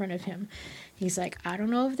right in front of him. He's like, I don't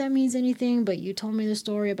know if that means anything, but you told me the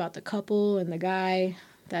story about the couple and the guy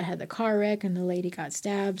that had the car wreck and the lady got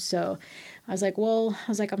stabbed. So I was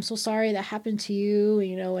like, I'm so sorry that happened to you,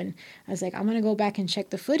 and I was like, I'm going to go back and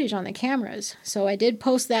check the footage on the cameras. So I did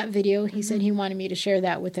post that video. He said he wanted me to share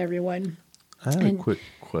that with everyone. I had a quick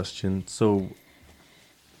question. So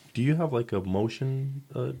do you have like a motion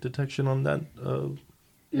detection on that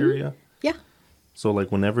area? Yeah. So like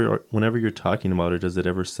whenever you're talking about it, does it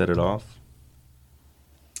ever set it off?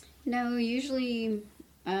 No, usually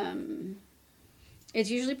it's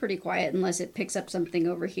usually pretty quiet unless it picks up something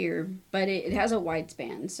over here. But it has a wide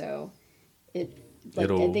span, so I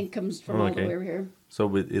think comes from all the way over here.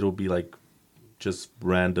 So it'll be like just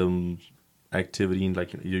random activity,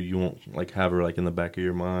 like you won't like have her like in the back of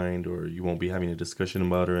your mind, or you won't be having a discussion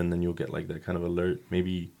about her, and then you'll get like that kind of alert.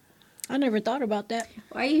 Maybe. I never thought about that.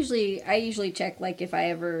 Well, I usually check like if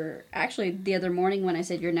I ever actually the other morning when I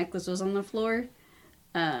said your necklace was on the floor.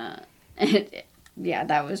 Yeah,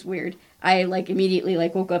 that was weird. I like immediately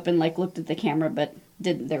like woke up and like looked at the camera, but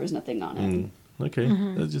there was nothing on it. Okay,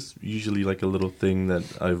 that's just usually like a little thing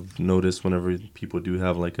that I've noticed whenever people do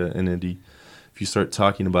have like an entity. If you start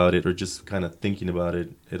talking about it or just kind of thinking about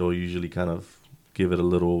it, it'll usually kind of give it a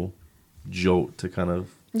little jolt to kind of.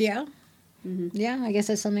 Yeah. Mm-hmm. Yeah, I guess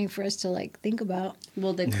that's something for us to like think about.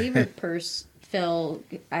 Well, the Cleaver purse fell.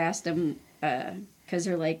 I asked them because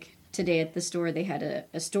they're like today at the store they had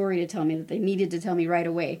a story to tell me that they needed to tell me right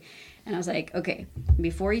away, and I was like, okay,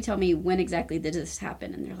 before you tell me when exactly did this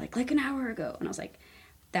happen, and they're like an hour ago, and I was like,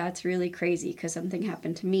 that's really crazy because something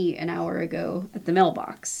happened to me an hour ago at the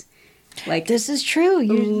mailbox. Like this is true.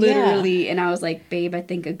 Literally, and I was like, babe, I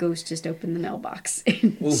think a ghost just opened the mailbox.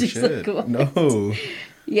 Oh shit! Like, No.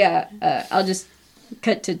 Yeah, I'll just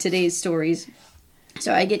cut to today's stories.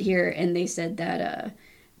 So I get here, and they said that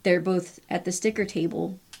they're both at the sticker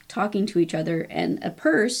table talking to each other, and a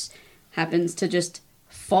purse happens to just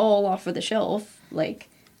fall off of the shelf, like,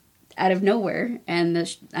 out of nowhere. And,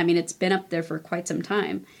 it's been up there for quite some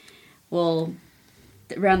time. Well,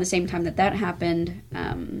 around the same time that happened,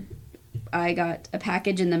 I got a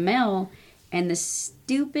package in the mail, and the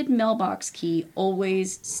stupid mailbox key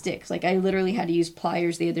always sticks. Like, I literally had to use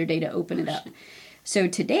pliers the other day to open it up. So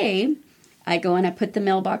today, I go and I put the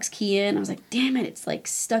mailbox key in. I was like, damn it, it's, like,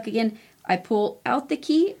 stuck again. I pull out the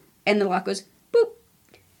key, and the lock goes, boop.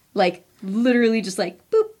 Like, literally just,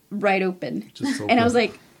 like, boop, right open. And I was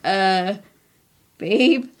like,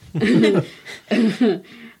 babe.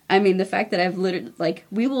 I mean, the fact that I've literally, like,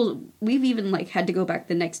 we've even, like, had to go back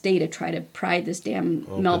the next day to try to pry this damn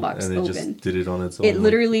mailbox and it open. Just did it on its own. It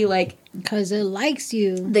literally, like... Because it likes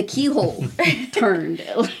you. The keyhole turned,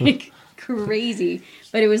 like, crazy.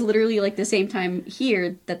 But it was literally, like, the same time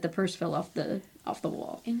here that the purse fell off the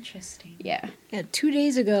wall. Interesting. Yeah. Yeah, 2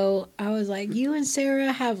 days ago, I was like, you and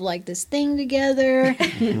Sarah have, like, this thing together.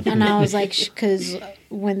 And I was like, because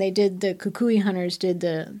when they did the Kukui Hunters did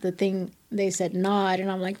the thing, they said nod. And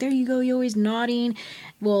I'm like, there you go, you're always nodding.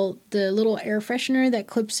 Well, the little air freshener that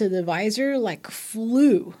clips to the visor, like,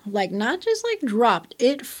 flew. Like, not just, like, dropped.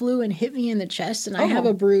 It flew and hit me in the chest. And I have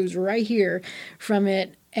a bruise right here from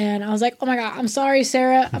it. And I was like, oh my God, I'm sorry,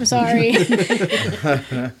 Sarah. I'm sorry.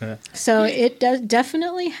 So it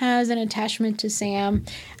definitely has an attachment to Sam.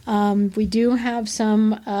 We do have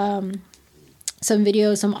some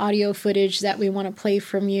video, some audio footage that we want to play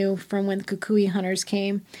from you from when the Kukui hunters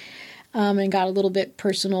came, and got a little bit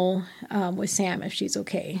personal with Sam, if she's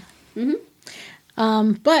okay.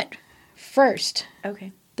 Mm-hmm. But first,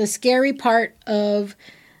 Okay. the scary part of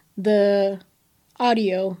the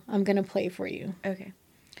audio I'm going to play for you. Okay.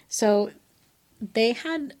 So they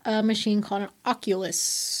had a machine called an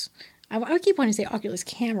Oculus. I keep wanting to say Oculus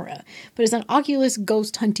camera, but it's an Oculus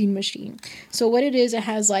ghost hunting machine. So what it is, it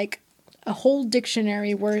has like a whole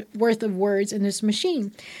dictionary worth of words in this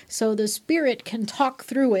machine. So the spirit can talk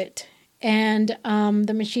through it, and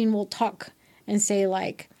the machine will talk and say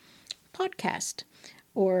like podcast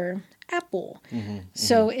or apple.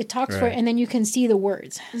 So it talks for, and then you can see the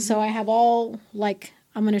words. So I have all like,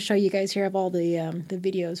 I'm going to show you guys here. I have all the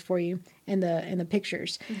videos for you and the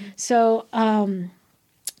pictures. So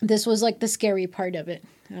this was like the scary part of it,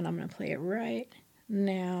 and I'm going to play it right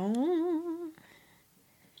now.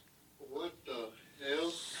 What the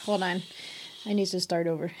hell? Hold on, I need to start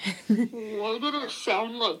over. Why did it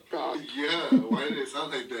sound like that? Yeah, why did it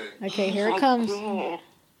sound like that? Okay, here it comes,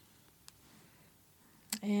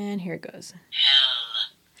 and here it goes.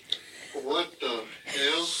 What the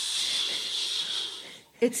hell?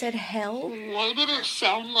 It said hell. Why did it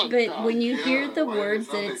sound like But that? when you Yeah, hear the why did it words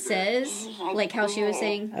sound that like it says, like how she was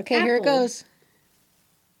saying, Okay, here it apple, goes.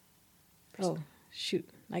 Oh shoot,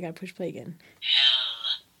 I gotta push play again.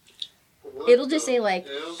 What it'll just the say like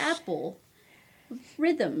hell? apple,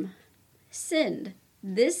 rhythm, send.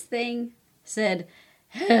 This thing said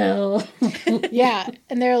hell. Yeah,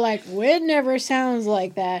 and they're like, well, it never sounds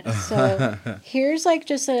like that. So here's like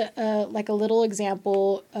just a little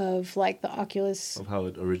example of like the Oculus. Of how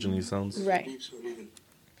it originally sounds. Right.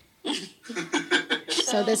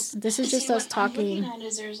 So this is just us talking. What I'm looking at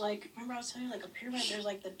is there's like, remember I was telling you like a pyramid, there's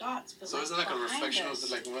like the dots, but So like isn't it like a behind reflection us- of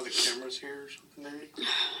the, like one of the cameras here or something there?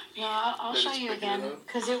 No, I'll that show it's you picking it again up?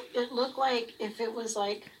 because it looked like if it was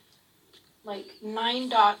like 9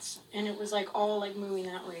 dots and it was like all like moving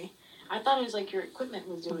that way. I thought it was like your equipment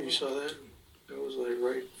was doing You it. saw that? That was like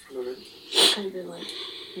right in front of it. It could have been like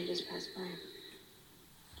you just passed by.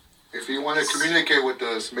 If you want to communicate with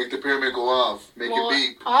us, make the pyramid go off. Make Well, it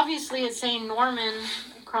beep. obviously it's saying Norman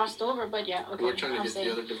crossed over, but yeah, okay. We're trying to I'll get say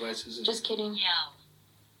the it. other devices. Just kidding.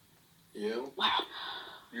 Yeah. Wow.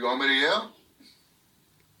 You want me to yell?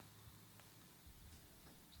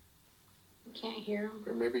 Can't hear him.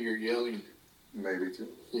 Or maybe you're yelling. Maybe too.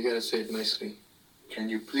 You gotta say it nicely. Can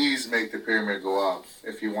you please make the pyramid go off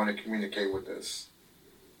if you want to communicate with us?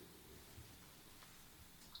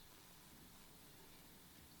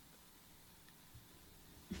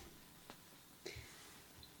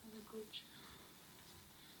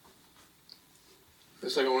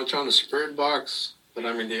 It's like I want to try on the spirit box, but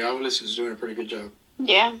I mean the Oculus is doing a pretty good job.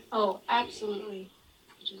 Yeah. Oh, absolutely.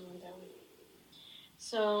 Just went that way.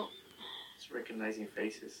 So It's recognizing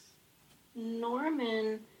faces.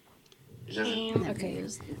 Norman It doesn't. came. Okay.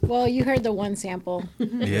 Well, you heard the one sample. Yeah,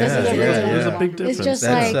 This is yeah, There's yeah. a big difference. It's just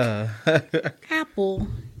That's like apple,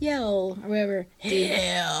 yell, or whatever. Do you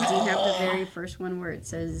have the very first one where it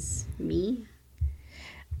says me?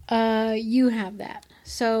 You have that.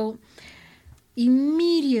 So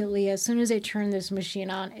immediately, as soon as I turn this machine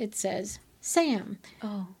on, it says Sam.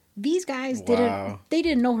 Oh. These guys Wow.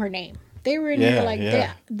 didn't know her name. They were in Yeah, here like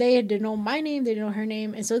yeah. they didn't know my name, they didn't know her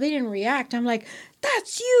name, and so they didn't react. I'm like,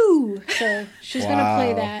 that's you. So she's gonna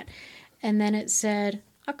play Wow. that, and then it said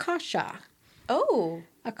Akasha. Oh.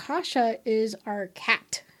 Akasha is our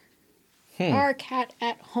cat. Our cat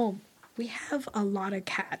at home. We have a lot of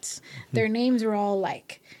cats. Their names are all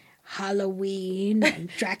like Halloween and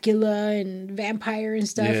Dracula and vampire and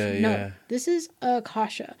stuff. Yeah, No, yeah. this is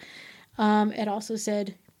Akasha. It also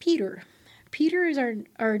said Peter. Peter is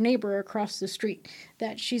our neighbor across the street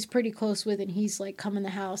that she's pretty close with, and he's like come in the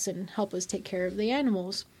house and help us take care of the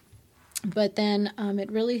animals. But then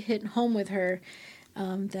it really hit home with her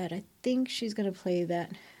that I think she's going to play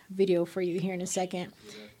that video for you here in a second.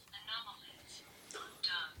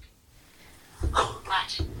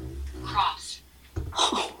 Flat. Cross.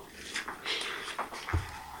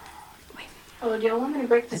 Oh, do y'all want me to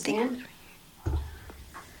break the sand?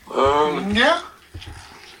 Yeah.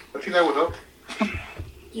 I think that would help.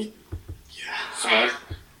 Sorry.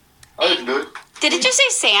 I can do it. Did it just say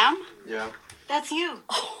Sam? Yeah. That's you.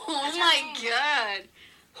 Oh my god.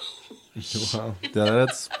 Wow. Yeah,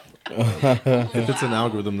 that's if it's an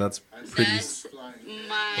algorithm, that's pretty That's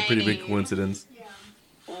my a pretty big coincidence.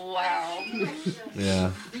 Wow.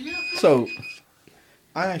 Yeah. So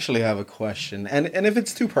I actually have a question, and if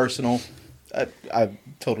it's too personal, I'm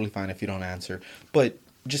totally fine if you don't answer. But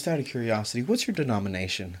just out of curiosity, what's your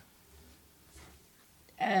denomination?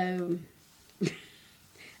 I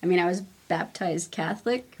mean, I was baptized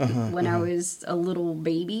Catholic when I was a little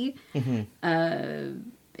baby.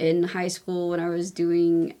 In high school, when I was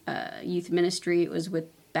doing youth ministry, it was with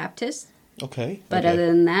Baptists. Okay. But other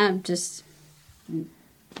than that, just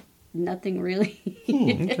nothing really.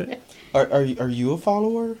 Okay. Are you a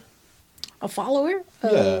follower? A follower?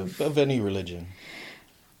 Of any religion.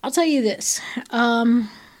 I'll tell you this.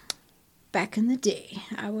 Back in the day,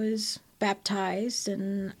 I was baptized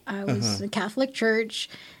and I was in the Catholic Church.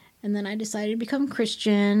 And then I decided to become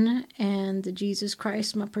Christian and the Jesus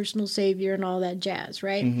Christ, my personal savior, and all that jazz,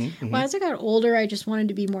 right? Well, as I got older, I just wanted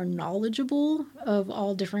to be more knowledgeable of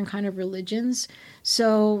all different kind of religions.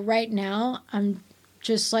 So right now, I'm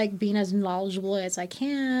just like being as knowledgeable as I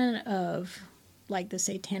can of like the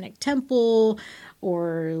Satanic Temple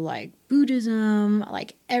or like Buddhism,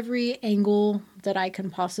 like every angle that I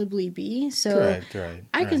can possibly be. So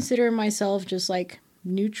I consider myself just like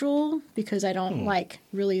neutral because I don't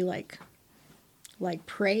really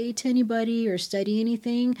pray to anybody or study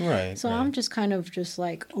anything. Right. So I'm just kind of just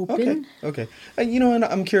like open. Okay. And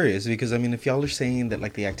I'm curious because I mean, if y'all are saying that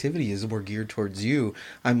like the activities were geared towards you,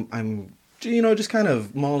 I'm just kind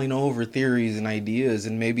of mulling over theories and ideas,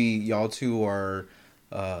 and maybe y'all two are,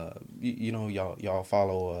 y'all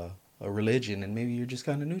follow a religion, and maybe you're just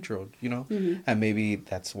kind of neutral, and maybe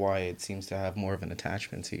that's why it seems to have more of an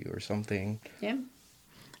attachment to you or something. Yeah.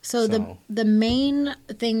 So the main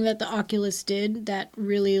thing that the Oculus did that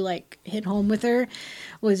really like hit home with her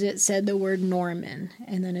was it said the word Norman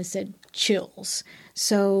and then it said chills.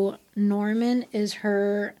 So Norman is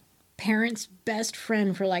her parents' best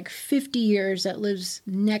friend for like 50 years that lives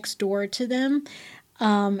next door to them.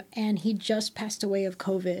 And he just passed away of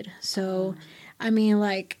COVID. So, I mean,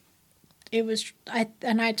 like, it was, I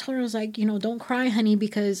told her, I was like, don't cry, honey,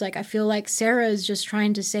 because like, I feel like Sarah is just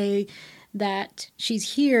trying to say that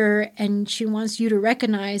she's here and she wants you to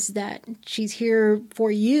recognize that she's here for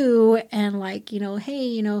you and like,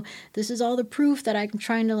 hey, this is all the proof that I'm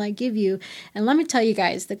trying to like give you. And let me tell you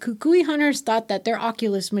guys, the Kukui hunters thought that their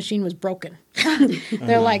Oculus machine was broken.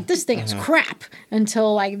 They're like, this thing is crap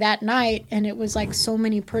until like that night. And it was like so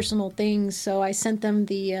many personal things. So I sent them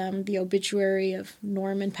the obituary of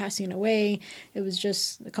Norman passing away. It was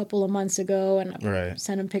just a couple of months ago. And I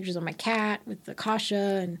sent them pictures of my cat with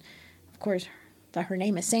Akasha and of course, that her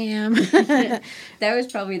name is Sam. That was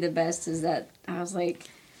probably the best, is that I was like,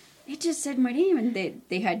 it just said my name, and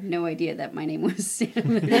they had no idea that my name was Sam.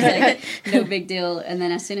 It was like, no big deal. And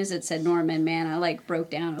then as soon as it said Norman, man, I like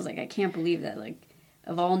broke down. I was like, I can't believe that, like,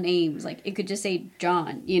 of all names, like, it could just say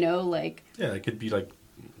John, like. Yeah, it could be like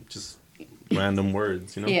just random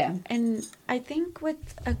words, Yeah. And I think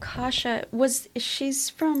with Akasha, she's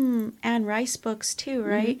from Anne Rice books too,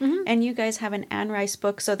 right? Mm-hmm. And you guys have an Anne Rice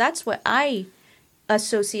book. So that's what I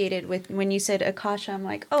associated with when you said Akasha. I'm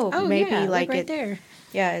like, maybe yeah, like right it there.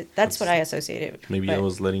 Yeah, that's what I associated with. Maybe I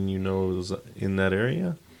was letting you know it was in that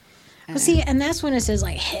area. Well, see, and that's when it says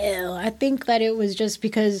like hell. I think that it was just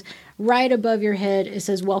because right above your head it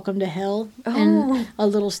says "Welcome to Hell" and a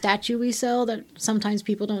little statue we sell that sometimes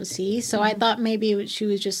people don't see. So I thought maybe she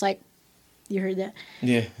was just like, you heard that?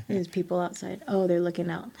 Yeah. There's people outside. Oh, they're looking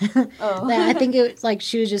out. I think it was like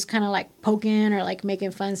she was just kind of like poking or like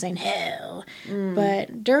making fun, saying hell.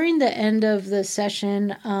 But during the end of the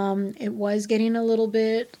session, it was getting a little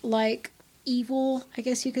bit like evil, I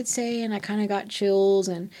guess you could say, and I kind of got chills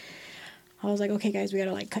and. I was like, okay, guys, we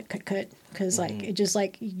gotta like cut, because like it just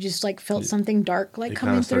like you just like felt something dark like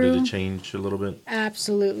coming through. It started to change a little bit.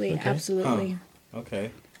 Absolutely, absolutely. Okay.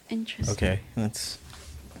 Interesting. Okay, that's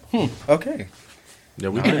okay. Yeah,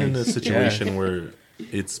 we've been in a situation where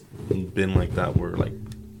it's been like that, where like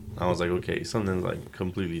I was like, okay, something's like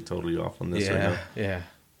completely, totally off on this right now. Yeah.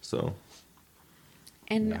 So.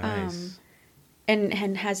 And nice.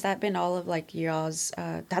 And has that been all of like y'all's?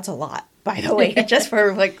 That's a lot, by the way, just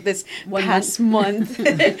for like this past month.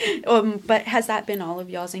 But has that been all of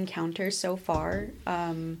y'all's encounters so far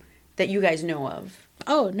that you guys know of?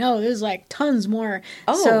 Oh no, there's like tons more.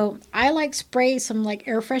 Oh. So I like spray some like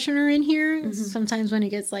air freshener in here sometimes when it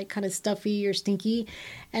gets like kind of stuffy or stinky.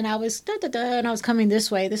 And I was and I was coming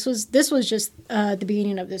this way. This was just the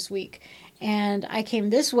beginning of this week. And I came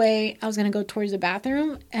this way. I was going to go towards the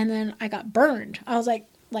bathroom, and then I got burned. I was like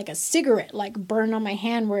a cigarette, like burned on my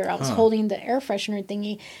hand where I was holding the air freshener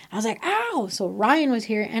thingy. I was like, ow. So Ryan was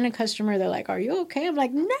here and a customer. They're like, are you okay? I'm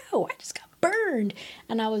like, no, I just got burned.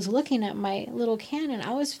 And I was looking at my little can, and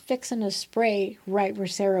I was fixing to spray right where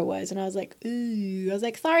Sarah was. And I was like, ooh. I was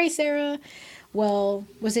like, sorry, Sarah. Well,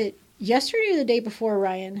 was it yesterday or the day before,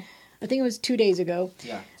 Ryan? I think it was 2 days ago.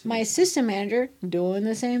 Yeah. My assistant manager doing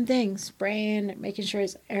the same thing, spraying, making sure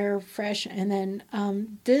it's air fresh. And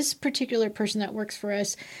then this particular person that works for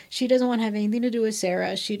us, she doesn't want to have anything to do with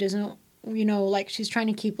Sarah. She doesn't, like she's trying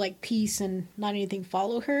to keep like peace and not anything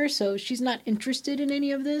follow her. So she's not interested in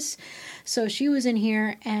any of this. So she was in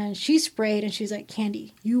here and she sprayed and she's like,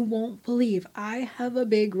 Candy, you won't believe I have a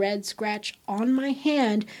big red scratch on my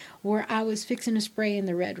hand where I was fixing to spray in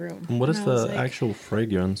the red room. What is And I was the like, actual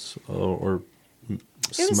fragrance or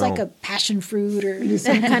it was smell? like a passion fruit or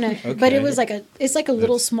some kind of, but it was like it's like a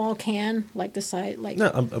little small can, like the size, like. No,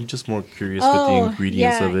 I'm just more curious with the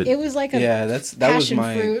ingredients yeah, of it. it was like a that was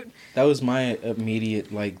my fruit. that was my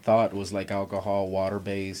immediate like thought was like alcohol, water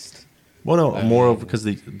based. Well, no, more of because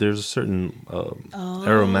there's a certain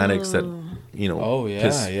aromatics that Oh, yeah,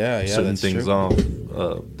 piss yeah, certain that's things true.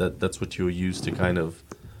 off. That's what you'll use to kind of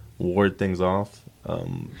ward things off.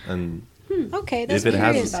 And Okay, that's if it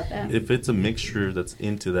curious. has, if it's a mixture that's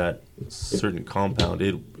into that certain compound,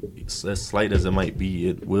 as slight as it might be,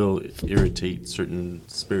 it will irritate certain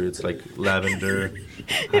spirits like lavender.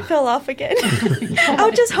 It fell off again.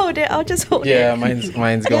 I'll just hold it. Yeah, mine's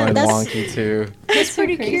going that's- wonky too. It's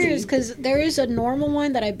pretty crazy. curious because there is a normal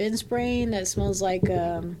one that I've been spraying that smells like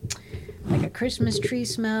a Christmas tree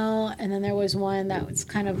smell, and then there was one that was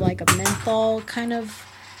kind of like a menthol kind of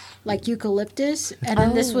like eucalyptus, and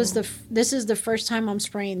then this is the first time I'm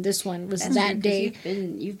spraying this one was That's that weird 'cause day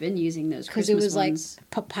You've been using those because it was ones.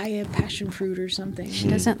 like papaya passion fruit or something. She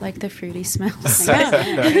doesn't like the fruity smells.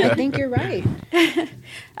 Yeah, I think you're right.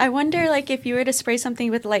 I wonder, like, if you were to spray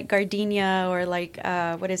something with like gardenia or like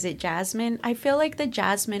what is it, jasmine? I feel like the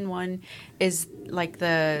jasmine one is like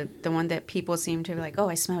the one that people seem to be like, oh,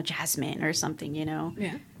 I smell jasmine or something,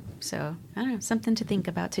 Yeah, So I don't know, something to think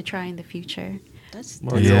about to try in the future. that's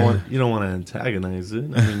Well, Yeah. you don't want to antagonize it.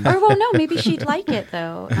 I mean, Or well, no, maybe she'd like it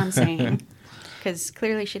though. I'm saying. Because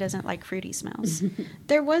clearly she doesn't like fruity smells.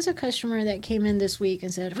 There was a customer that came in this week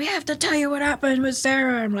and said, we have to tell you what happened with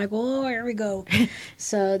Sarah. I'm like, oh, here we go.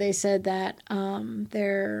 So they said that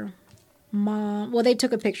their mom, well, they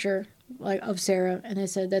took a picture like of Sarah and they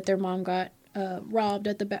said that their mom got robbed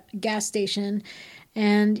at the gas station.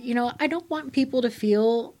 And, I don't want people to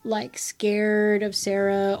feel like scared of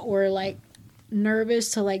Sarah or like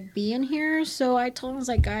nervous to like be in here. So I told him, I was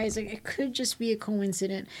like, guys, like, it could just be a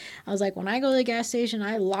coincidence. I was like, when I go to the gas station,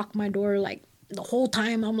 I lock my door like the whole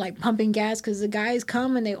time I'm like pumping gas because the guys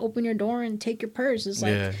come and they open your door and take your purse. It's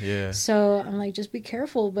like, Yeah. so I'm like, just be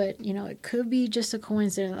careful. But it could be just a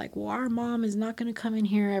coincidence. Like, well, our mom is not going to come in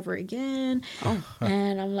here ever again.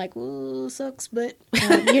 And I'm like, well, sucks. But,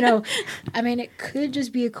 I mean, it could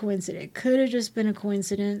just be a coincidence. It could have just been a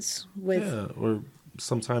coincidence with. yeah, or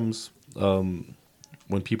sometimes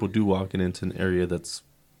when people do walk into an area that's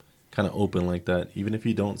kind of open like that, even if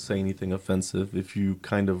you don't say anything offensive, if you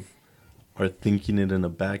kind of are thinking it in a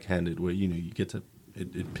backhanded way, you get to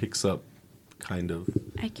it picks up kind of.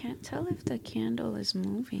 I can't tell if the candle is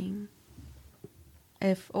moving.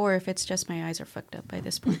 If it's just my eyes are fucked up by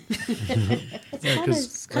this point.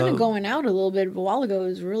 It's kind of going out a little bit. A while ago, it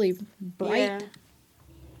was really bright.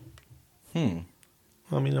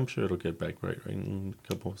 I mean, I'm sure it'll get back right in a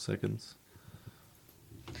couple of seconds.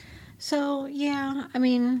 So, yeah, I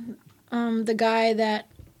mean, the guy that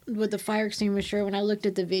with the fire extinguisher, when I looked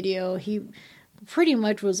at the video, he pretty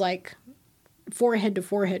much was like forehead to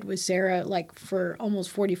forehead with Sarah, like for almost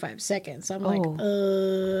 45 seconds. I'm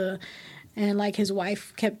like, and like his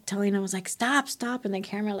wife kept telling him, was like, stop. And the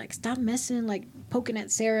camera, like, stop messing, like poking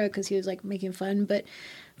at Sarah because he was like making fun. But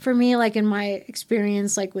for me, like in my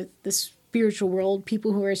experience, like with the spiritual world,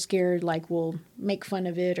 people who are scared, like will make fun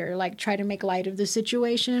of it or like try to make light of the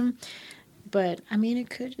situation. But I mean, it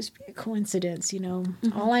could just be a coincidence,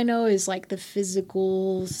 All I know is like the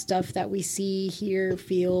physical stuff that we see, hear,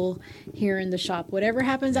 feel here in the shop. Whatever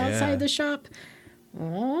happens outside the shop,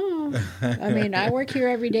 I mean, I work here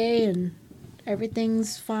every day and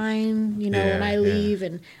everything's fine, when I leave.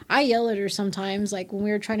 And I yell at her sometimes, like when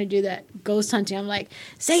we were trying to do that ghost hunting, I'm like,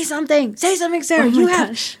 say something, Sarah. You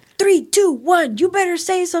have 3, 2, 1. You better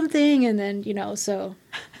say something. And then, so.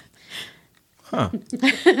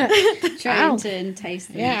 Trying to entice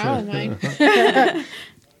them. Yeah, I don't mind.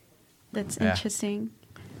 That's interesting.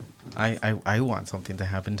 I want something to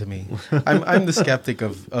happen to me. I'm the skeptic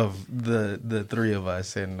of the three of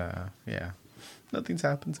us, and yeah. Nothing's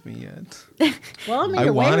happened to me yet. Well, I mean, I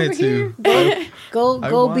you're way wanted over to. here. Go I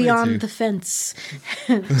go wanted beyond to. the fence.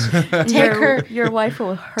 Your wife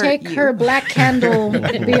will hurt Take you. her black candle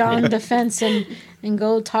beyond the fence and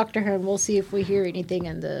go talk to her, and we'll see if we hear anything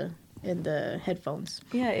in the headphones.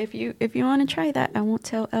 Yeah, if you want to try that, I won't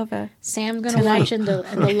tell Eva. Sam's gonna watch in the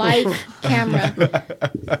live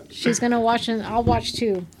camera. She's gonna watch, and I'll watch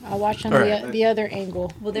too. I'll watch on the other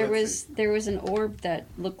angle. Well, there was an orb that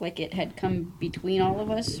looked like it had come between all of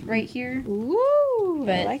us right here. Ooh,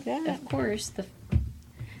 But I like that. of course, the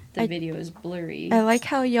video is blurry. I like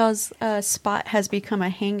how y'all's spot has become a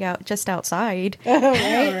hangout just outside. All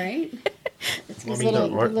right. It's I these mean, little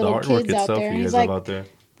the artwork kids out itself there. you He's guys like, have out there.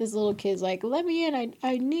 this little kid's like, let me in.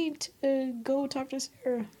 I need to go talk to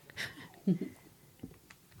Sarah.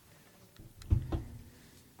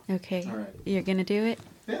 Okay. All right. You're going to do it?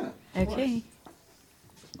 Yeah. Okay.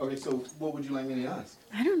 Okay, so what would you like me to ask?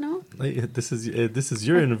 I don't know. Hey, this is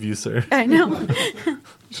your interview, sir. I know. You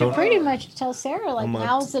should pretty much tell Sarah, like, I'm not-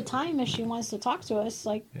 now's the time if she wants to talk to us.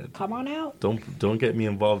 Like, come on out. Don't get me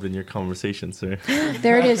involved in your conversation, sir.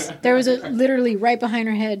 There it is. There was literally right behind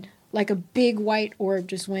her head, like a big white orb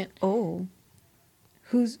just went. Oh.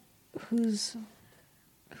 Who's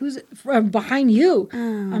behind you?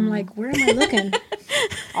 I'm like, where am I looking?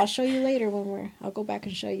 I'll show you later I'll go back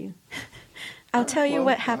and show you. I'll tell you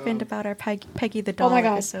what happened about our Peggy the Doll Oh my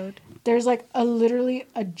God. episode. There's like literally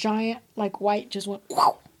a giant like white just went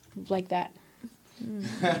like that.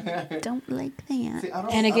 Don't like that. See, I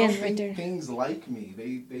don't, And again, I don't right think there. things like me.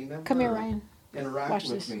 They never Come here, Ryan. interact Watch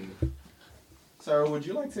with this. me. Sarah, would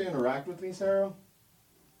you like to interact with me, Sarah?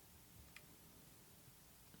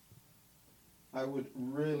 I would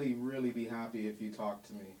really, really be happy if you talked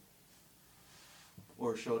to me.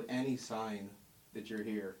 Or showed any sign that you're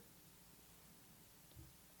here.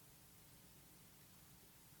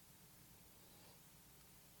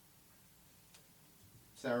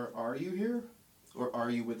 Sarah, are you here? Or are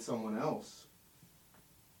you with someone else?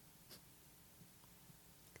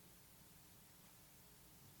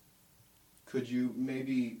 Could you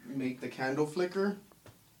maybe make the candle flicker?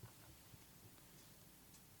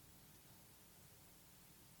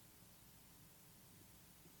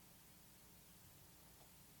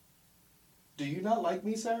 Do you not like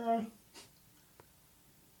me, Sarah?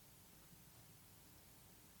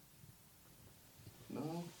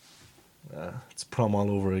 No? It's prom all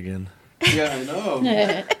over again. Yeah, I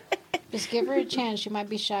know. Just give her a chance. She might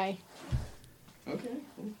be shy. Okay.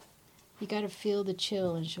 You got to feel the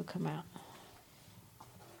chill and she'll come out.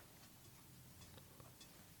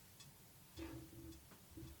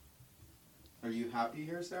 Are you happy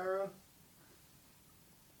here, Sarah?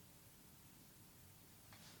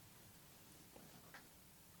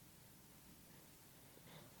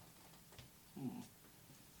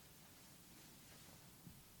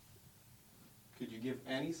 Could you give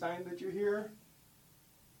any sign that you're here?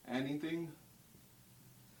 Anything?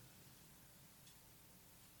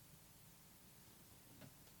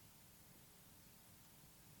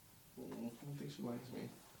 I don't think she likes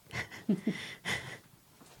me.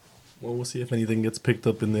 Well, we'll see if anything gets picked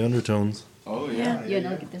up in the undertones. Oh Yeah. You know,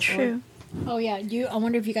 look at this True. Oh yeah, I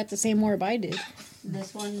wonder if you got the same orb I did.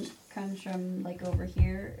 This one comes from like over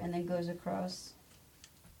here and then goes across.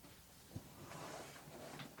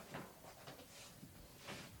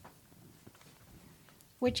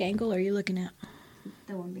 Which angle are you looking at?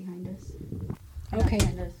 The one behind us. Okay. Not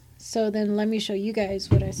behind us. So then let me show you guys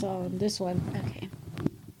what I saw on this one. Okay.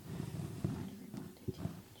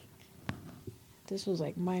 This was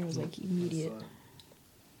like, mine was like immediate.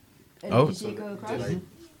 Oh, Did you so see it go across?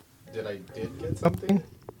 did I get something?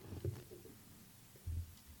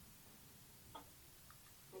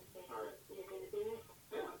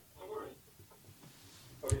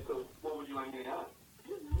 Okay, so what would you like me to ask?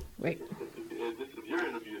 Wait, This is your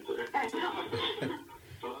interview, sir.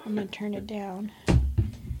 I'm gonna turn it down.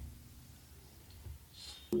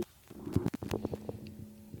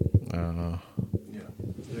 Yeah.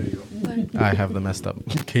 There you go. I have the messed up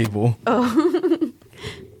cable.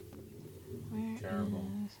 Terrible.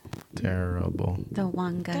 Terrible. The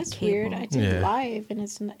Wanga That's cable. weird. I did Yeah. live and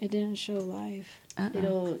it didn't show live.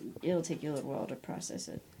 It'll take you a little while to process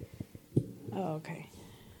it. Oh, okay.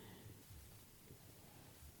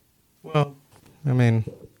 Well, I mean,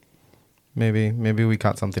 maybe we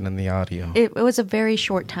caught something in the audio. It was a very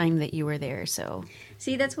short time that you were there, so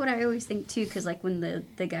See, that's what I always think too, because like when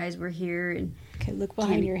the guys were here and Okay, look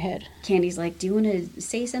behind Candy. your head. Candy's like, "Do you want to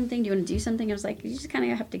say something? Do you want to do something?" I was like, "You just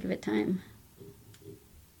kind of have to give it time."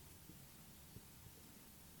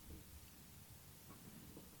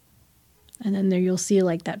 And then there you'll see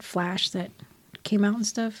like that flash that came out and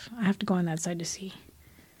stuff. I have to go on that side to see.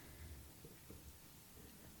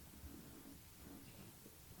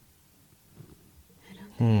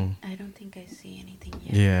 I don't think I see anything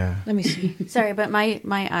yet. Yeah. Let me see. Sorry, but my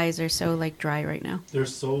eyes are so like dry right now. They're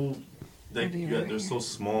so, they're so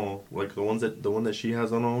small. Like the one that she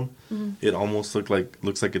has on her own, it almost looks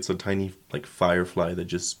like it's a tiny like firefly that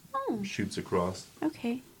just shoots across.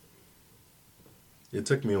 Okay. It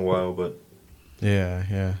took me a while, but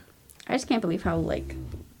Yeah. I just can't believe how like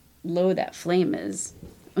low that flame is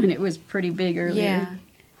when it was pretty big earlier. Yeah.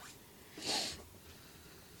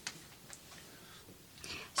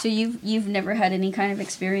 So you've never had any kind of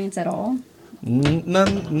experience at all? None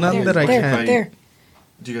There, that I there, can. there.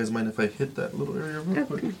 do you guys mind if I hit that little area real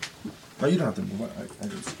quick? Oh, you don't have to move. I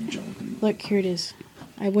just jump. Look, here it is.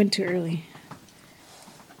 I went too early.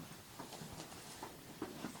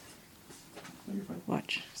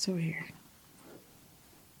 Watch. It's over here.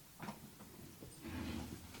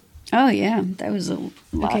 Oh yeah, that was a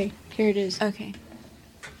lot. Okay, here it is. Okay.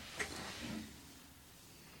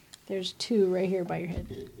 There's two right here by your head.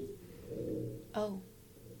 Do Oh.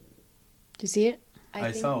 you see it?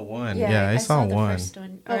 I saw one. Yeah, I saw the one. first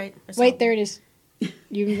one. Oh, Alright, I saw wait, there it is.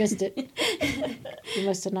 You missed it. You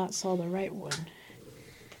must have not saw the right one.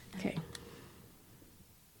 Okay.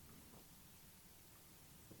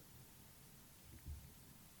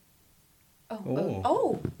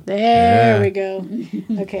 Oh. There Yeah. we go.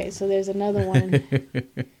 Okay, so there's another one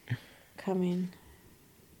coming.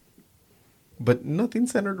 But nothing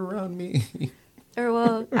centered around me. Or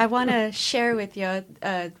well, I want to share with you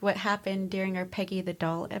what happened during our Peggy the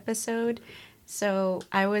Doll episode. So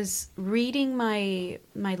I was reading my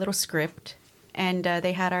little script, and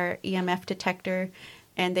they had our EMF detector,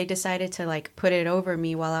 and they decided to like put it over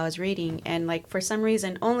me while I was reading, and like for some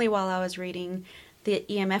reason, only while I was reading, the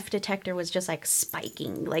EMF detector was just like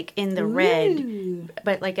spiking, like in the red.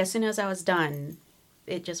 But like as soon as I was done,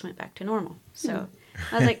 it just went back to normal. So.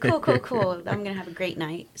 I was like, cool. I'm gonna have a great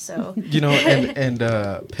night. So You know, and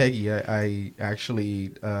Peggy, I actually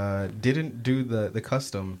didn't do the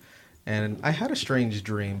custom, and I had a strange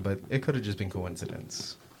dream, but it could have just been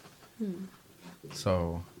coincidence.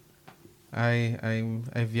 So, I've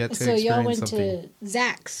yet to So experience y'all went something. to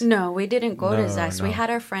Zach's. no, we didn't go to No, Zach's. no. We had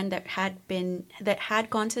our friend that had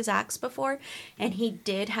gone to Zach's before, and he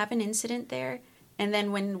did have an incident there. And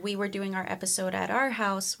then when we were doing our episode at our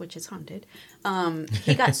house, which is haunted,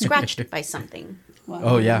 he got scratched by something.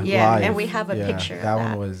 Oh yeah, Yeah, live. and we have a Yeah, picture of that that.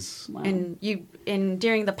 one was. Wow. And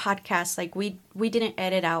during the podcast, like we didn't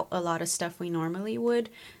edit out a lot of stuff we normally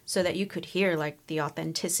would, so that you could hear like the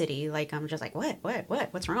authenticity. Like I'm just like,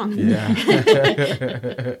 what's wrong? Yeah.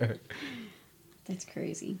 That's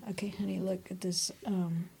crazy. Okay, honey, look at this.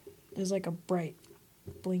 There's like a bright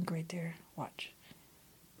blink right there. Watch.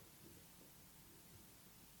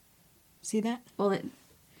 See that? Well,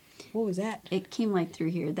 What was that? it came like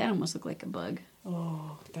through here. That almost looked like a bug.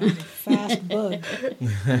 Oh, that was a fast bug.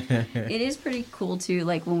 It is pretty cool too.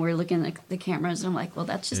 Like when we're looking at the cameras, and I'm like, well,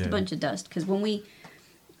 that's just a Yeah. bunch of dust. Because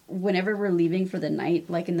whenever we're leaving for the night,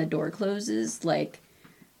 like and the door closes, like,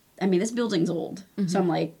 I mean, this building's old, so I'm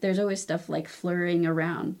like, there's always stuff like flurrying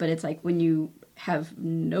around. But it's like when you have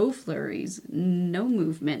no flurries, no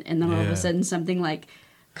movement, and then all of Yeah. a sudden something like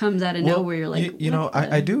comes out of nowhere. You're like, you know, what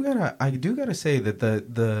the- I do gotta say that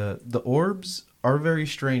the orbs are very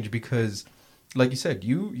strange because, like you said,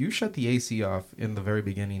 you shut the AC off in the very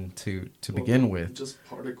beginning to begin with. Just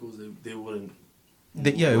particles, they wouldn't.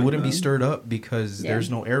 It wouldn't be stirred up because Yeah. there's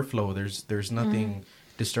no airflow. There's nothing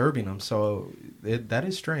disturbing them. So that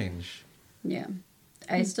is strange. Yeah.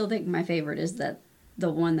 I still think my favorite is the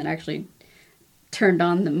one that actually turned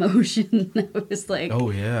on the motion. I was like,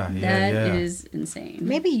 Oh yeah, that yeah. is insane.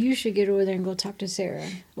 Maybe you should get over there and go talk to Sarah.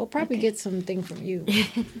 We'll probably get something from you.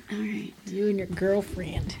 All right. You and your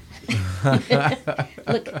girlfriend.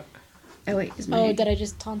 Look. Oh, wait. Is my... Oh, did I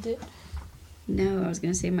just taunt it? No, I was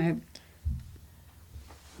going to say my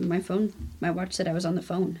phone, my watch said I was on the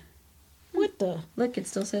phone. What the? Look, it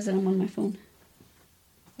still says that I'm on my phone.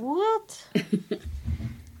 What?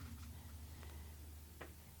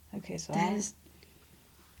 Okay, so That is...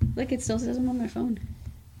 Look, it still says I'm on my phone.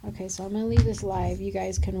 okay, so I'm gonna leave this live. You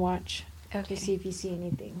guys can watch Okay. to see if you see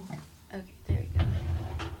anything. Okay, there you go.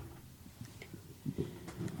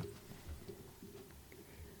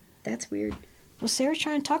 That's weird. Well, Sarah's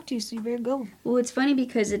trying to talk to you, so you better go. Well, it's funny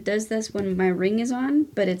because it does this when my ring is on,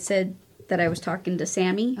 but it said that I was talking to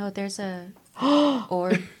Sammy. Oh, there's a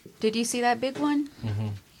orb. Did you see that big one?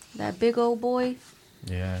 That big old boy.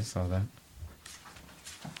 Yeah, I saw that.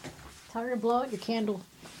 Tell her to blow out your candle.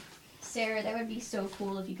 Sarah, that would be so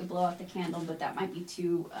cool if you could blow out the candle, but that might be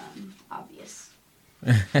too obvious.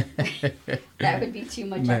 That would be too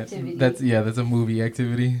much activity. That's a movie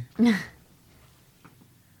activity.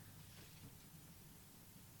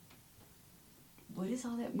 What is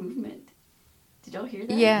all that movement? Did y'all hear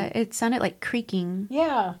that? Yeah, it sounded like creaking.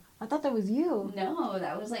 Yeah, I thought that was you. No,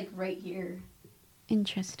 that was like right here.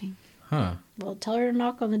 Interesting. Huh. Well, tell her to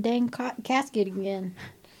knock on the dang casket again.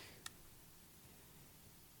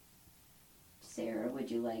 Sarah, would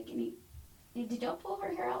you like any... Did y'all pull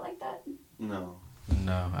her hair out like that? No.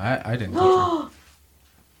 No, I didn't touch her.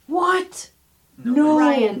 What? No.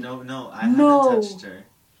 Ryan. No, I No. haven't touched her.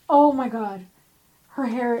 Oh my god. Her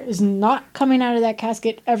hair is not coming out of that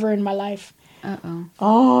casket ever in my life. Uh-oh.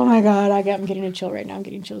 Oh my god, I'm getting a chill right now. I'm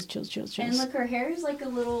getting chills. And look, her hair is like a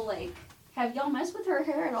little like... Have y'all messed with her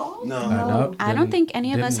hair at all? No. Nope, I don't think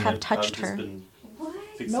any of us didn't. have I've touched just her. been What?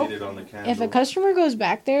 fixated on the candle. If a customer goes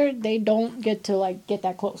back there, they don't get to like get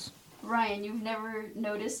that close. Ryan, you've never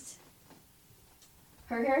noticed?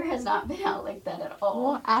 Her hair has not been out like that at all.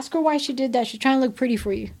 Well, ask her why she did that. She's trying to look pretty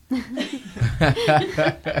for you.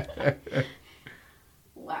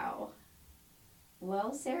 Wow.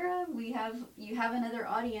 Well, Sarah, you have another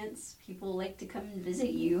audience. People like to come and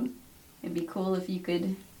visit you. It'd be cool if you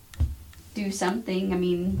could do something. I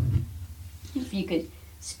mean, if you could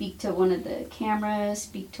speak to one of the cameras,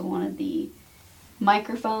 speak to one of the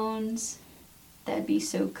microphones, that'd be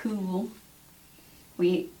so cool.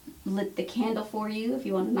 We lit the candle for you if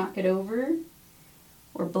you want to knock it over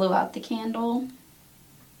or blow out the candle.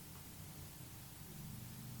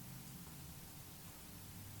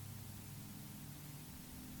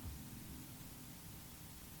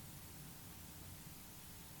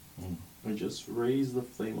 Or just raise the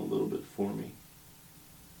flame a little bit for me.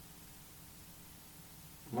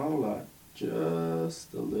 Not a lot,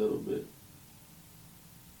 just a little bit.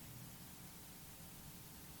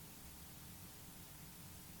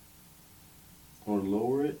 Or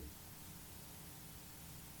lower it.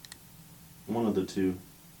 One of the two.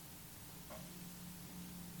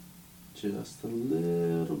 Just a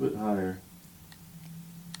little bit higher.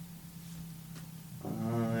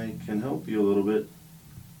 I can help you a little bit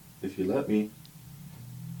if you let me.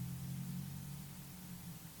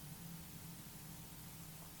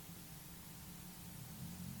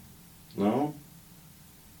 No?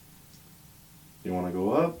 You want to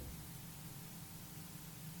go up?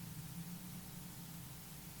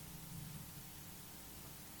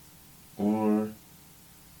 Or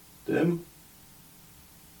dim?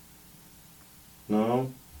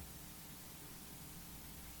 No?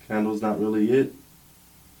 Candle's not really it?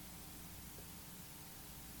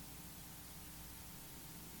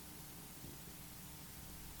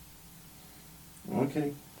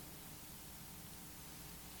 Okay.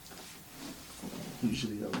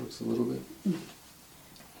 Usually that works a little bit.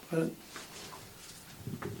 But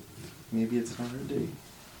maybe it's not our day.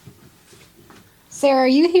 Sarah, are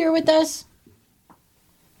you here with us?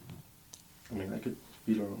 I mean, I could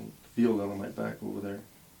feel that on my back over there.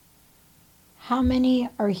 How many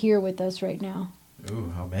are here with us right now?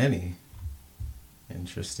 Ooh, how many?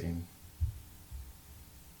 Interesting.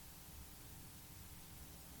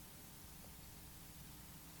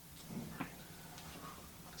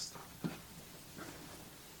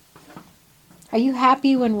 Are you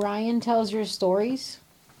happy when Ryan tells your stories?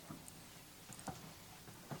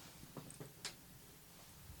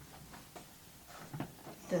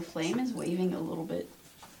 The flame is waving a little bit.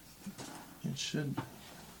 It should.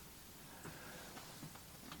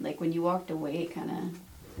 Like when you walked away, it kind of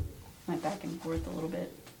went back and forth a little bit.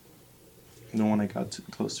 You know, when I got too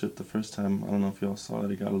close to it the first time, I don't know if y'all saw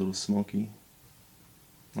it, it got a little smoky.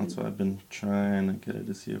 That's why I've been trying to get it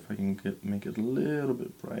to see if I can make it a little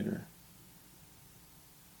bit brighter.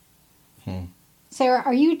 Sarah,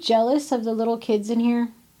 are you jealous of the little kids in here?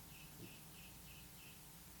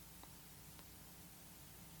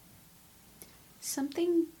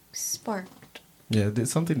 Something sparked. Yeah,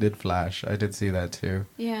 something did flash. I did see that too.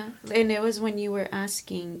 Yeah, and it was when you were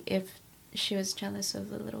asking if she was jealous of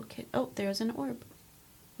the little kid. Oh, there's an orb.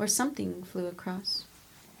 Or something flew across.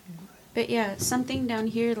 But yeah, something down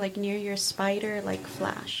here, like near your spider, like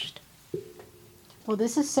flashed. Well,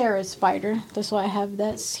 this is Sarah's spider. That's why I have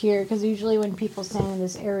this here, because usually when people stand in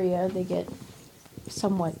this area, they get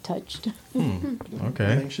somewhat touched. I'm Okay.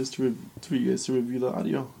 anxious for you guys to review the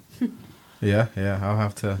audio. Yeah. I'll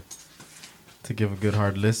have to give a good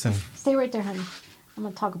hard listen. Stay right there, honey. I'm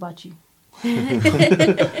going to talk about you.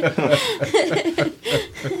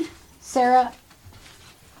 Sarah,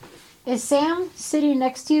 is Sam sitting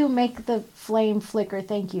next to you? Make the flame flicker.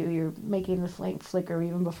 Thank you. You're making the flame flicker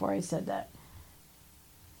even before I said that.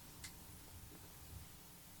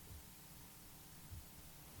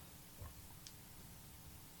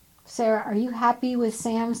 Sarah, are you happy with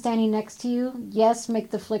Sam standing next to you? Yes, make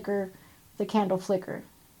the candle flicker.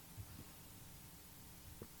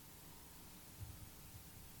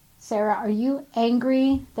 Sarah, are you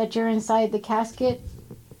angry that you're inside the casket?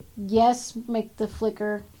 Yes, make the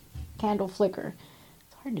candle flicker.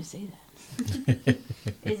 It's hard to say that.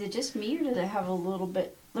 Is it just me, or does it have a little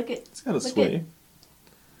bit? It's got a sway.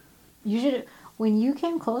 You should. When you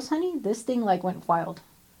came close, honey, this thing like went wild.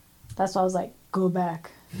 That's why I was like, go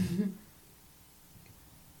back.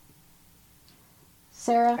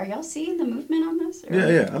 Sarah, Are y'all seeing the movement on this? Or?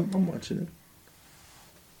 Yeah, I'm watching it.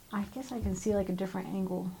 I guess I can see like a different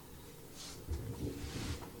angle.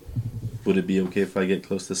 Would it be okay if I get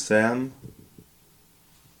close to Sam?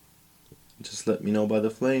 Just let me know by the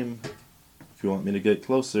flame if you want me to get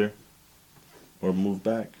closer or move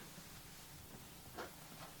back.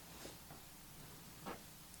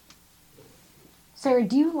 Sarah,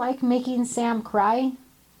 do you like making Sam cry?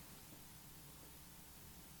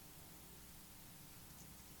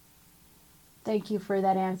 Thank you for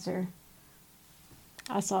that answer.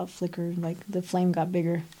 I saw it flicker, like the flame got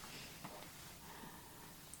bigger.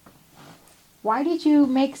 Why did you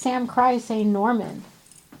make Sam cry saying Norman?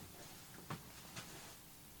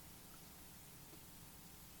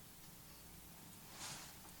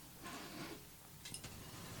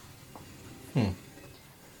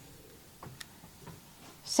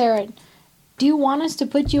 Sarah, do you want us to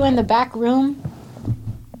put you in the back room?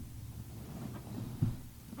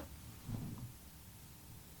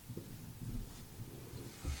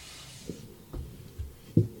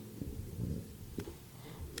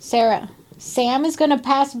 Sarah, Sam is going to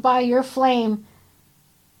pass by your flame.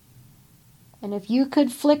 And if you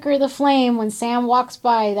could flicker the flame when Sam walks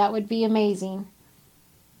by, that would be amazing.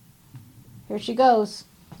 Here she goes.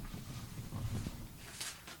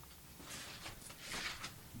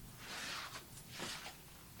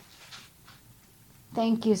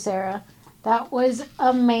 Thank you, Sarah. That was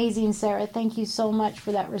amazing, Sarah. Thank you so much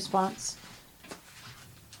for that response.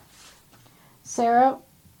 Sarah,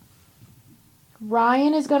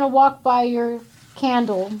 Ryan is going to walk by your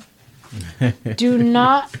candle. Do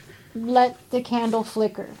not let the candle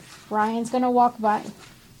flicker. Ryan's going to walk by.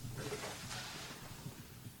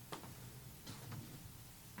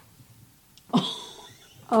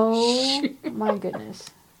 Oh my goodness.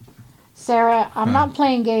 Sarah, I'm not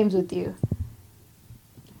playing games with you.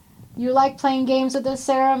 You like playing games with us,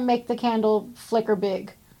 Sarah? Make the candle flicker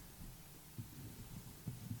big.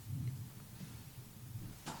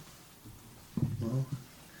 Well,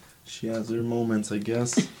 she has her moments, I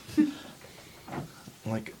guess.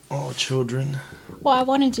 Like all children. Well, I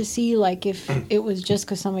wanted to see like if it was just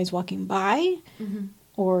because somebody's walking by,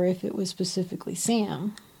 or if it was specifically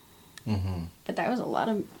Sam. But that was a lot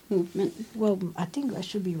of movement. Well, I think I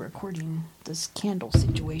should be recording this candle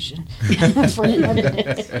situation for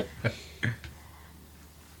evidence.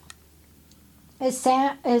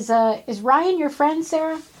 Is Ryan your friend,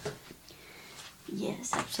 Sarah?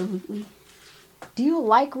 Yes, absolutely. Do you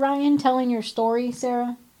like Ryan telling your story,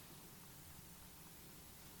 Sarah?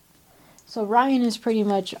 So Ryan is pretty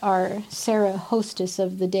much our Sarah hostess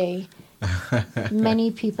of the day. Many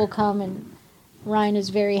people come and Ryan is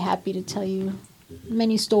very happy to tell you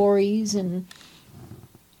many stories and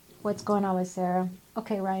what's going on with Sarah.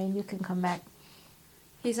 Okay, Ryan, you can come back.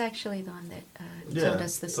 He's actually the one that told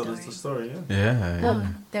us the story. Told us the story, yeah. Yeah.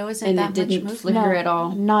 There wasn't And that it much didn't movement. flicker at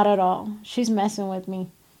all. Not at all. She's messing with me.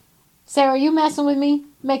 Sarah, you messing with me?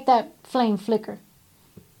 Make that flame flicker.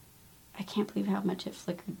 I can't believe how much it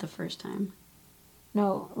flickered the first time.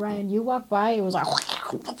 No, Ryan, you walked by, it was like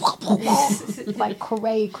like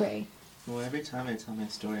cray. Well, every time I tell my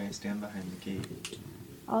story, I stand behind the gate.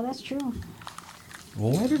 Oh, that's true.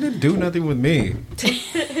 Well, why did it do nothing with me?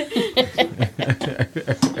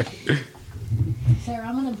 Sarah,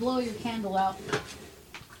 I'm gonna blow your candle out.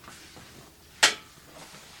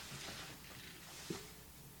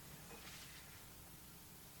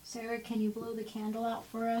 Sarah, can you blow the candle out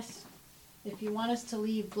for us? If you want us to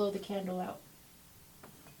leave, blow the candle out.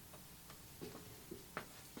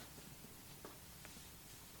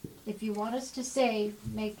 If you want us to stay,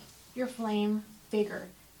 make your flame bigger.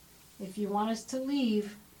 If you want us to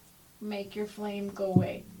leave, make your flame go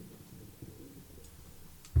away.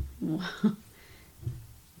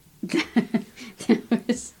 That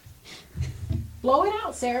was... Blow it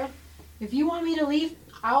out, Sarah. If you want me to leave,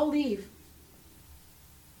 I'll leave.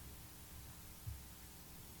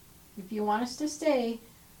 If you want us to stay,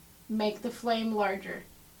 make the flame larger.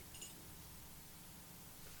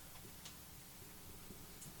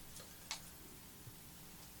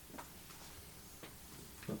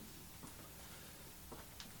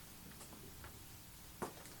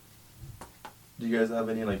 Do you guys have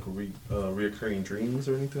any like reoccurring dreams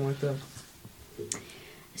or anything like that?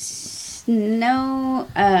 No,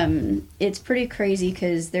 it's pretty crazy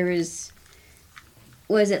because there was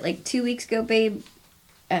it like 2 weeks ago, babe?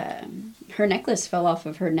 Her necklace fell off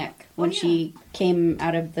of her neck when she came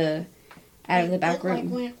out of the back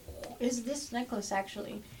room. Is this necklace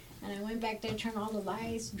actually? And I went back there, turned all the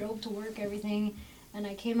lights, drove to work, everything, and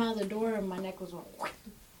I came out the door and my neck was all,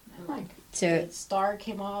 and like the star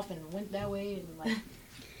came off and went that way and like.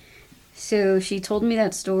 So she told me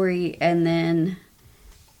that story, and then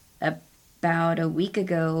about a week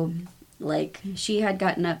ago, like, she had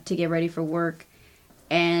gotten up to get ready for work,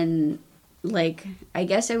 and, like, I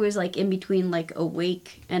guess it was, like, in between, like,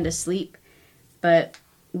 awake and asleep, but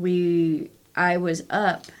I was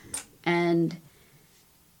up, and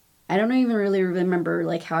I don't even really remember,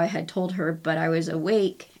 like, how I had told her, but I was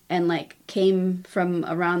awake, and, like, came from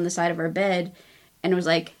around the side of our bed, and was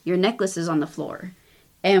like, your necklace is on the floor.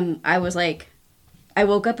 And I was like, I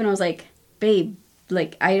woke up and I was like, babe,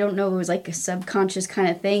 like, I don't know, it was like a subconscious kind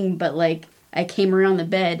of thing, but like, I came around the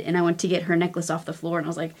bed and I went to get her necklace off the floor and I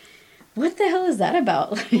was like, what the hell is that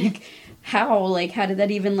about? Like, how did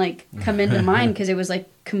that even like come into mind? Because it was like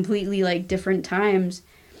completely like different times,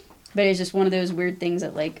 but it's just one of those weird things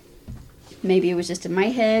that like, maybe it was just in my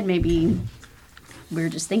head, maybe we were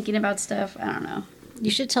just thinking about stuff, I don't know.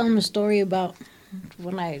 You should tell him a story about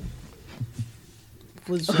when I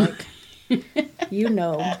was like, you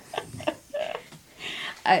know.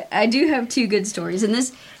 I do have two good stories, and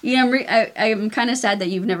this, you know, I'm kind of sad that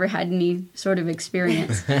you've never had any sort of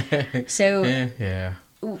experience. So, yeah.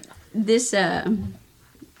 This,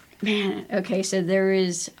 man, okay, so there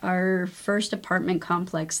is our first apartment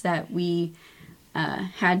complex that we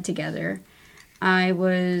had together. I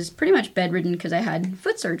was pretty much bedridden because I had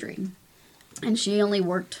foot surgery, and she only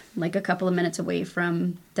worked like a couple of minutes away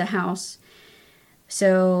from the house.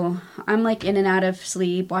 So I'm like in and out of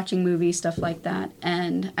sleep, watching movies, stuff like that.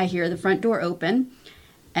 And I hear the front door open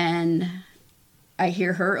and I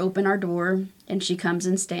hear her open our door and she comes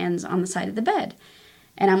and stands on the side of the bed.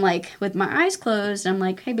 And I'm like, with my eyes closed, I'm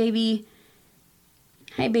like, hey baby.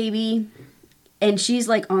 And she's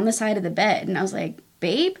like on the side of the bed. And I was like,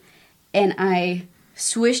 babe. And I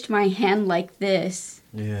swished my hand like this.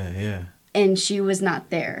 Yeah. And she was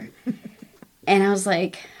not there. And I was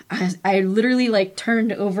like, I literally like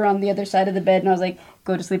turned over on the other side of the bed and I was like,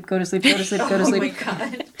 go to sleep. Oh my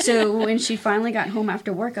God. So when she finally got home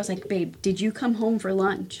after work, I was like, babe, did you come home for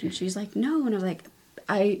lunch? And she's like, no. And I was like,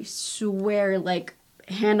 I swear, like,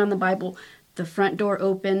 hand on the Bible, the front door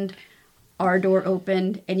opened, our door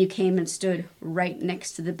opened, and you came and stood right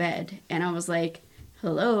next to the bed. And I was like,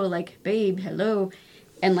 hello, like, babe, hello.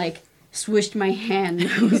 And like, swished my hand.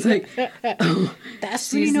 I was like, oh,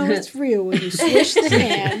 that's when you know it's real, when you swish the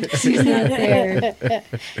hand. She's not there.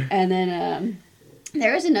 And then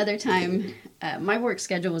there was another time, my work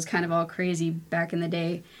schedule was kind of all crazy back in the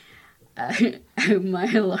day.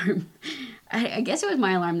 My alarm, I guess it was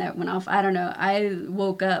my alarm that went off. I don't know. I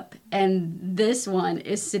woke up and this one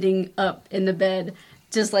is sitting up in the bed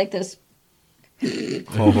just like this.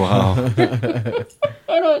 Oh, wow. And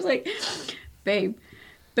I was like, babe,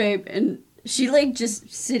 and she like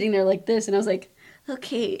just sitting there like this, and I was like,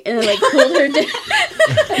 okay, and I like pulled her down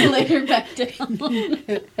and laid her back down.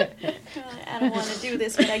 I don't want to do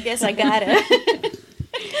this, but I guess I gotta.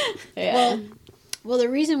 Yeah. Well, the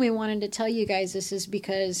reason we wanted to tell you guys this is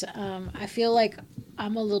because I feel like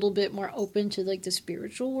I'm a little bit more open to like the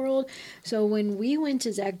spiritual world. So when we went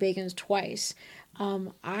to Zach Bacon's twice,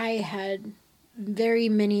 I had very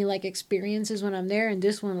many like experiences when I'm there, and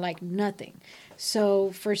this one like nothing.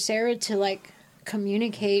 So for Sarah to like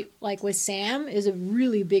communicate like with Sam is a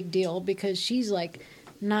really big deal because she's like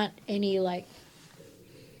not any like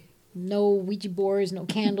no Ouija boards, no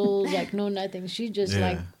candles, like no nothing. She's just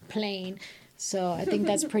like plain. So I think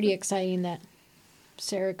that's pretty exciting that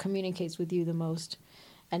Sarah communicates with you the most.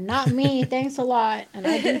 And not me. Thanks a lot. And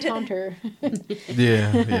I do taunt her.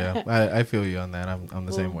 Yeah. I feel you on that. I'm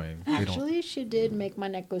the same way. Actually, she did make my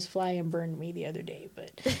necklace fly and burn me the other day.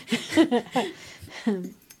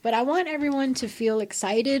 But I want everyone to feel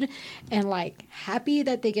excited and like happy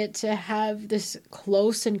that they get to have this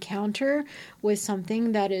close encounter with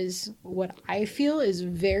something that is what I feel is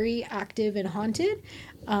very active and haunted.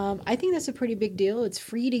 I think that's a pretty big deal. It's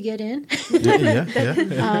free to get in.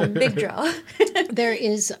 Yeah. Big draw. There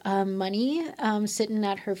is money sitting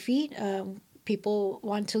at her feet. People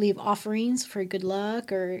want to leave offerings for good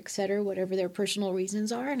luck or et cetera, whatever their personal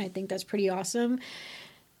reasons are. And I think that's pretty awesome.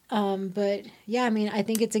 But yeah, I mean, I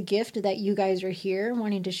think it's a gift that you guys are here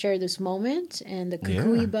wanting to share this moment. And the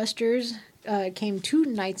Kukui Busters came 2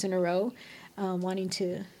 nights in a row. wanting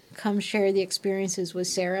to come share the experiences with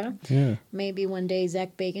Sarah. Yeah. Maybe one day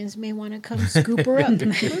Zach Bagans may want to come scoop her up.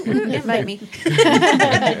 Invite me.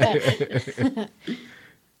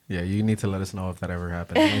 Yeah, you need to let us know if that ever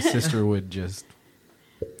happened. My sister would just,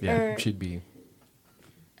 she'd be.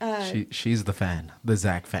 She's the fan, the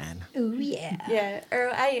Zach fan. Ooh, yeah. Yeah,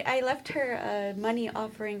 or I left her a money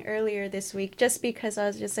offering earlier this week just because I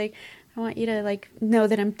was just like, I want you to like know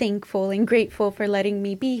that I'm thankful and grateful for letting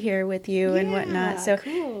me be here with you and whatnot. So,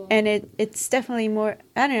 cool. and it's definitely more.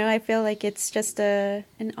 I don't know. I feel like it's just an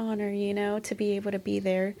honor, to be able to be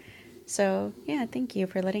there. So yeah, thank you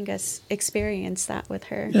for letting us experience that with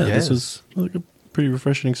her. Yeah, Yes. this was like a pretty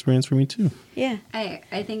refreshing experience for me too. Yeah.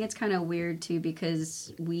 I think it's kind of weird too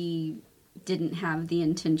because we didn't have the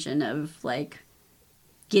intention of like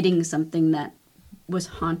getting something that was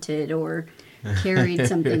haunted or carried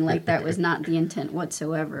something like that. Was not the intent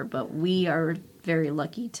whatsoever, but we are very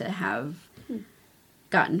lucky to have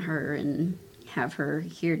gotten her and have her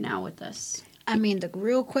here now with us. I mean, the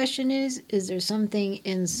real question is there something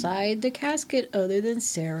inside the casket other than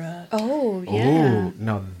Sarah? Oh yeah. Oh,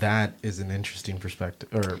 now that is an interesting perspective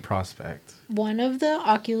or prospect. One of the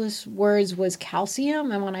Oculus words was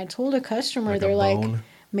calcium, and when I told a customer, Like a they're like, bone?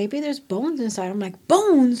 maybe there's bones inside. I'm like,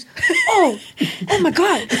 bones? Oh my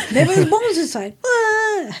God, maybe there's bones inside. Ah.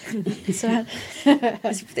 So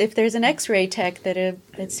if there's an X-ray tech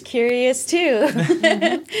that's curious too.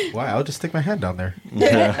 Why? I'll just stick my hand down there.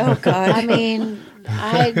 Oh God. I mean,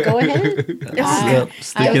 I go ahead. Yep,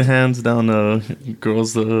 sticking hands down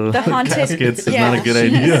girls' The haunted caskets is yeah. not a good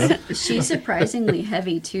idea. She's surprisingly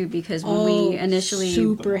heavy too because when we initially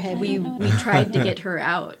super heavy. we tried to get her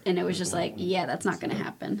out and it was just like, yeah, that's not going to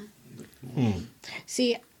happen.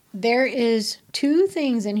 See, there is two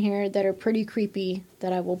things in here that are pretty creepy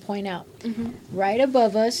that I will point out. Right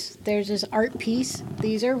above us, there's this art piece.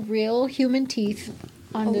 These are real human teeth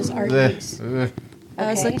on this art piece. I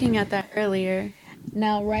was Okay. looking at that earlier.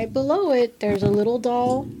 Now, right below it, there's a little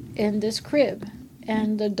doll in this crib.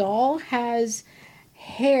 And the doll has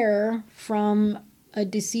hair from a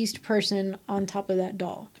deceased person on top of that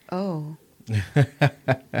doll. Oh.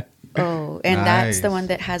 Oh, and that's the Nice. one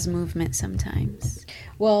that has movement sometimes.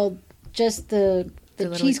 Well, just the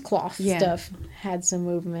little- cheesecloth yeah. stuff had some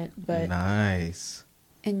movement, but Nice.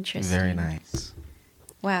 Interesting. Very nice.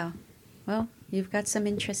 Wow. Well, you've got some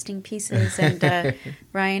interesting pieces. And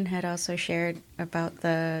Ryan had also shared about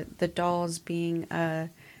the dolls being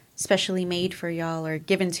specially made for y'all or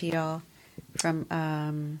given to y'all from,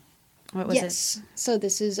 what was yes. So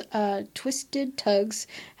this is Twisted Tugs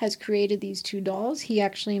has created these two dolls. He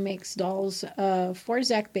actually makes dolls for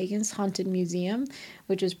Zach Bagans' Haunted Museum,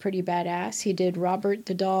 which is pretty badass. He did Robert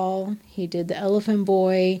the doll. He did the Elephant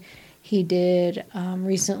Boy. He did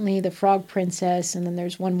recently the Frog Princess, and then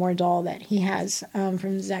there's one more doll that he has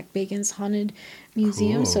from Zach Bacon's Haunted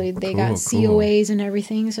Museum. Cool, So they cool, got cool. COAs and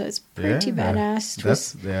everything, so it's pretty badass.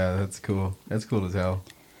 That's cool. That's cool as hell.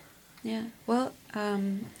 Yeah. Well,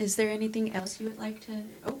 is there anything else you would like to...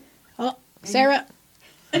 Oh, Sarah.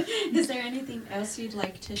 Is there anything else you'd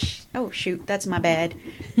like to... Oh, shoot. That's my bad.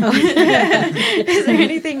 Is there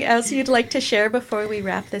anything else you'd like to share before we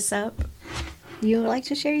wrap this up? You would like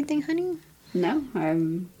to share anything, honey? No,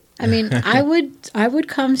 I mean, I would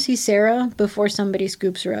come see Sarah before somebody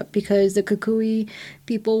scoops her up because the Kukui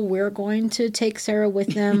people were going to take Sarah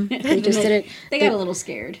with them. They just did it. They got a little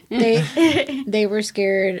scared. They were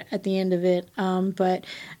scared at the end of it. But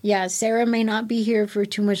yeah, Sarah may not be here for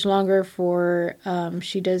too much longer. For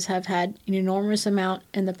she does have had an enormous amount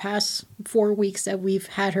in the past 4 weeks that we've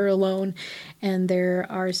had her alone, and there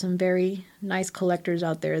are some very nice collectors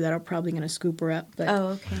out there that are probably going to scoop her up. But,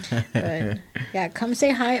 okay. But yeah, come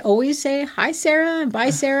say hi. Always say hi, Sarah, and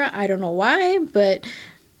bye, Sarah. I don't know why, but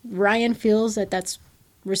Ryan feels that that's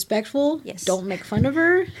respectful. Yes. Don't make fun of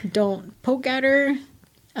her. Don't poke at her.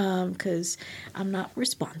 Because I'm not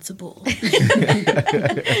responsible.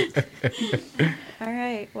 All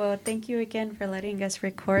right. Well, thank you again for letting us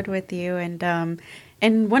record with you. And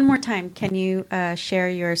one more time, can you share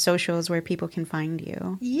your socials where people can find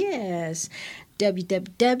you? Yes.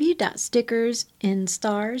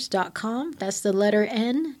 www.stickersinstars.com. That's the letter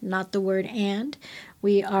N, not the word and.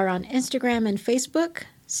 We are on Instagram and Facebook,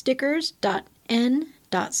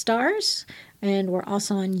 stickers.n.stars. And we're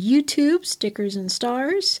also on YouTube, Stickers and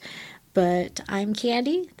Stars. But I'm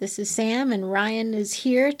Candy, this is Sam, and Ryan is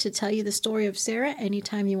here to tell you the story of Sarah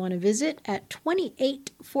anytime you want to visit at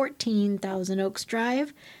 2814 Thousand Oaks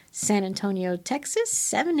Drive, San Antonio, Texas,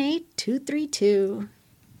 78232.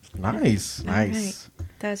 Nice. All Nice. right.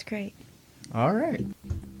 That was great. All right.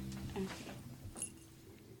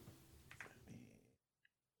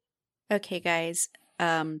 Okay, guys.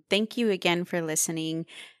 Thank you again for listening.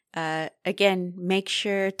 Again, make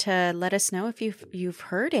sure to let us know if you've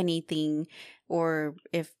heard anything, or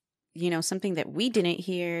if something that we didn't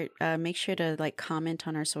hear. Make sure to comment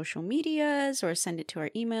on our social medias or send it to our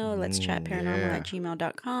email,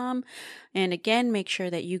 letschatparanormal@gmail.com. And again, make sure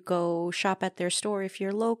that you go shop at their store if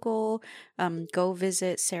you're local. Go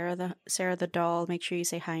visit Sarah the doll. Make sure you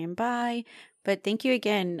say hi and bye. But thank you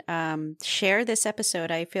again. Share this episode.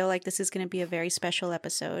 I feel like this is going to be a very special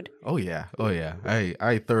episode. Oh yeah.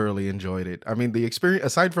 I thoroughly enjoyed it. I mean, the experience,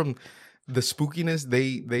 aside from the spookiness,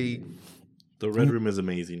 the Red Room is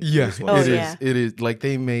amazing. Yeah, Oh, it is. yeah. It is like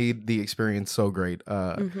they made the experience so great.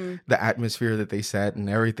 The atmosphere that they set and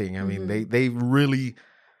everything. I mean, they really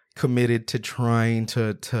committed to trying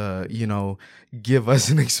to give us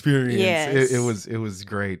an experience. Yes. It was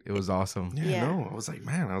great. It was awesome. Yeah. No, I was like,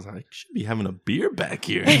 should be having a beer back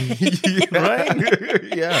here.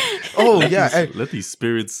 Right? Yeah. Oh yeah. Let these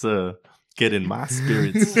spirits get in my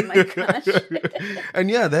spirits. Oh my gosh. And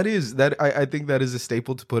yeah, I think that is a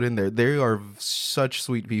staple to put in there. They are such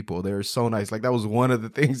sweet people. They're so nice. Like, that was one of the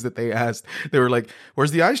things that they asked. They were like,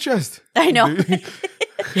 "Where's the ice chest?" I know.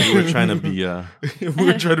 We were trying to be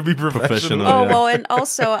professional. Oh, yeah. well, and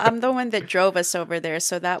also, I'm the one that drove us over there,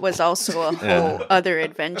 so that was also a whole other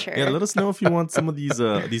adventure. Yeah, let us know if you want some of these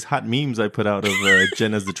hot memes I put out of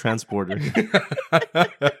Jen as the transporter.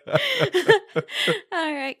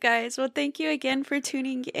 All right, guys. Well, thank you again for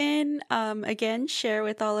tuning in. Again, share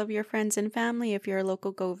with all of your friends and family. If you're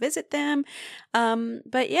local, go visit them.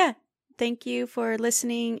 But yeah, thank you for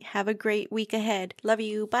listening. Have a great week ahead. Love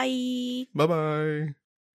you. Bye. Bye-bye.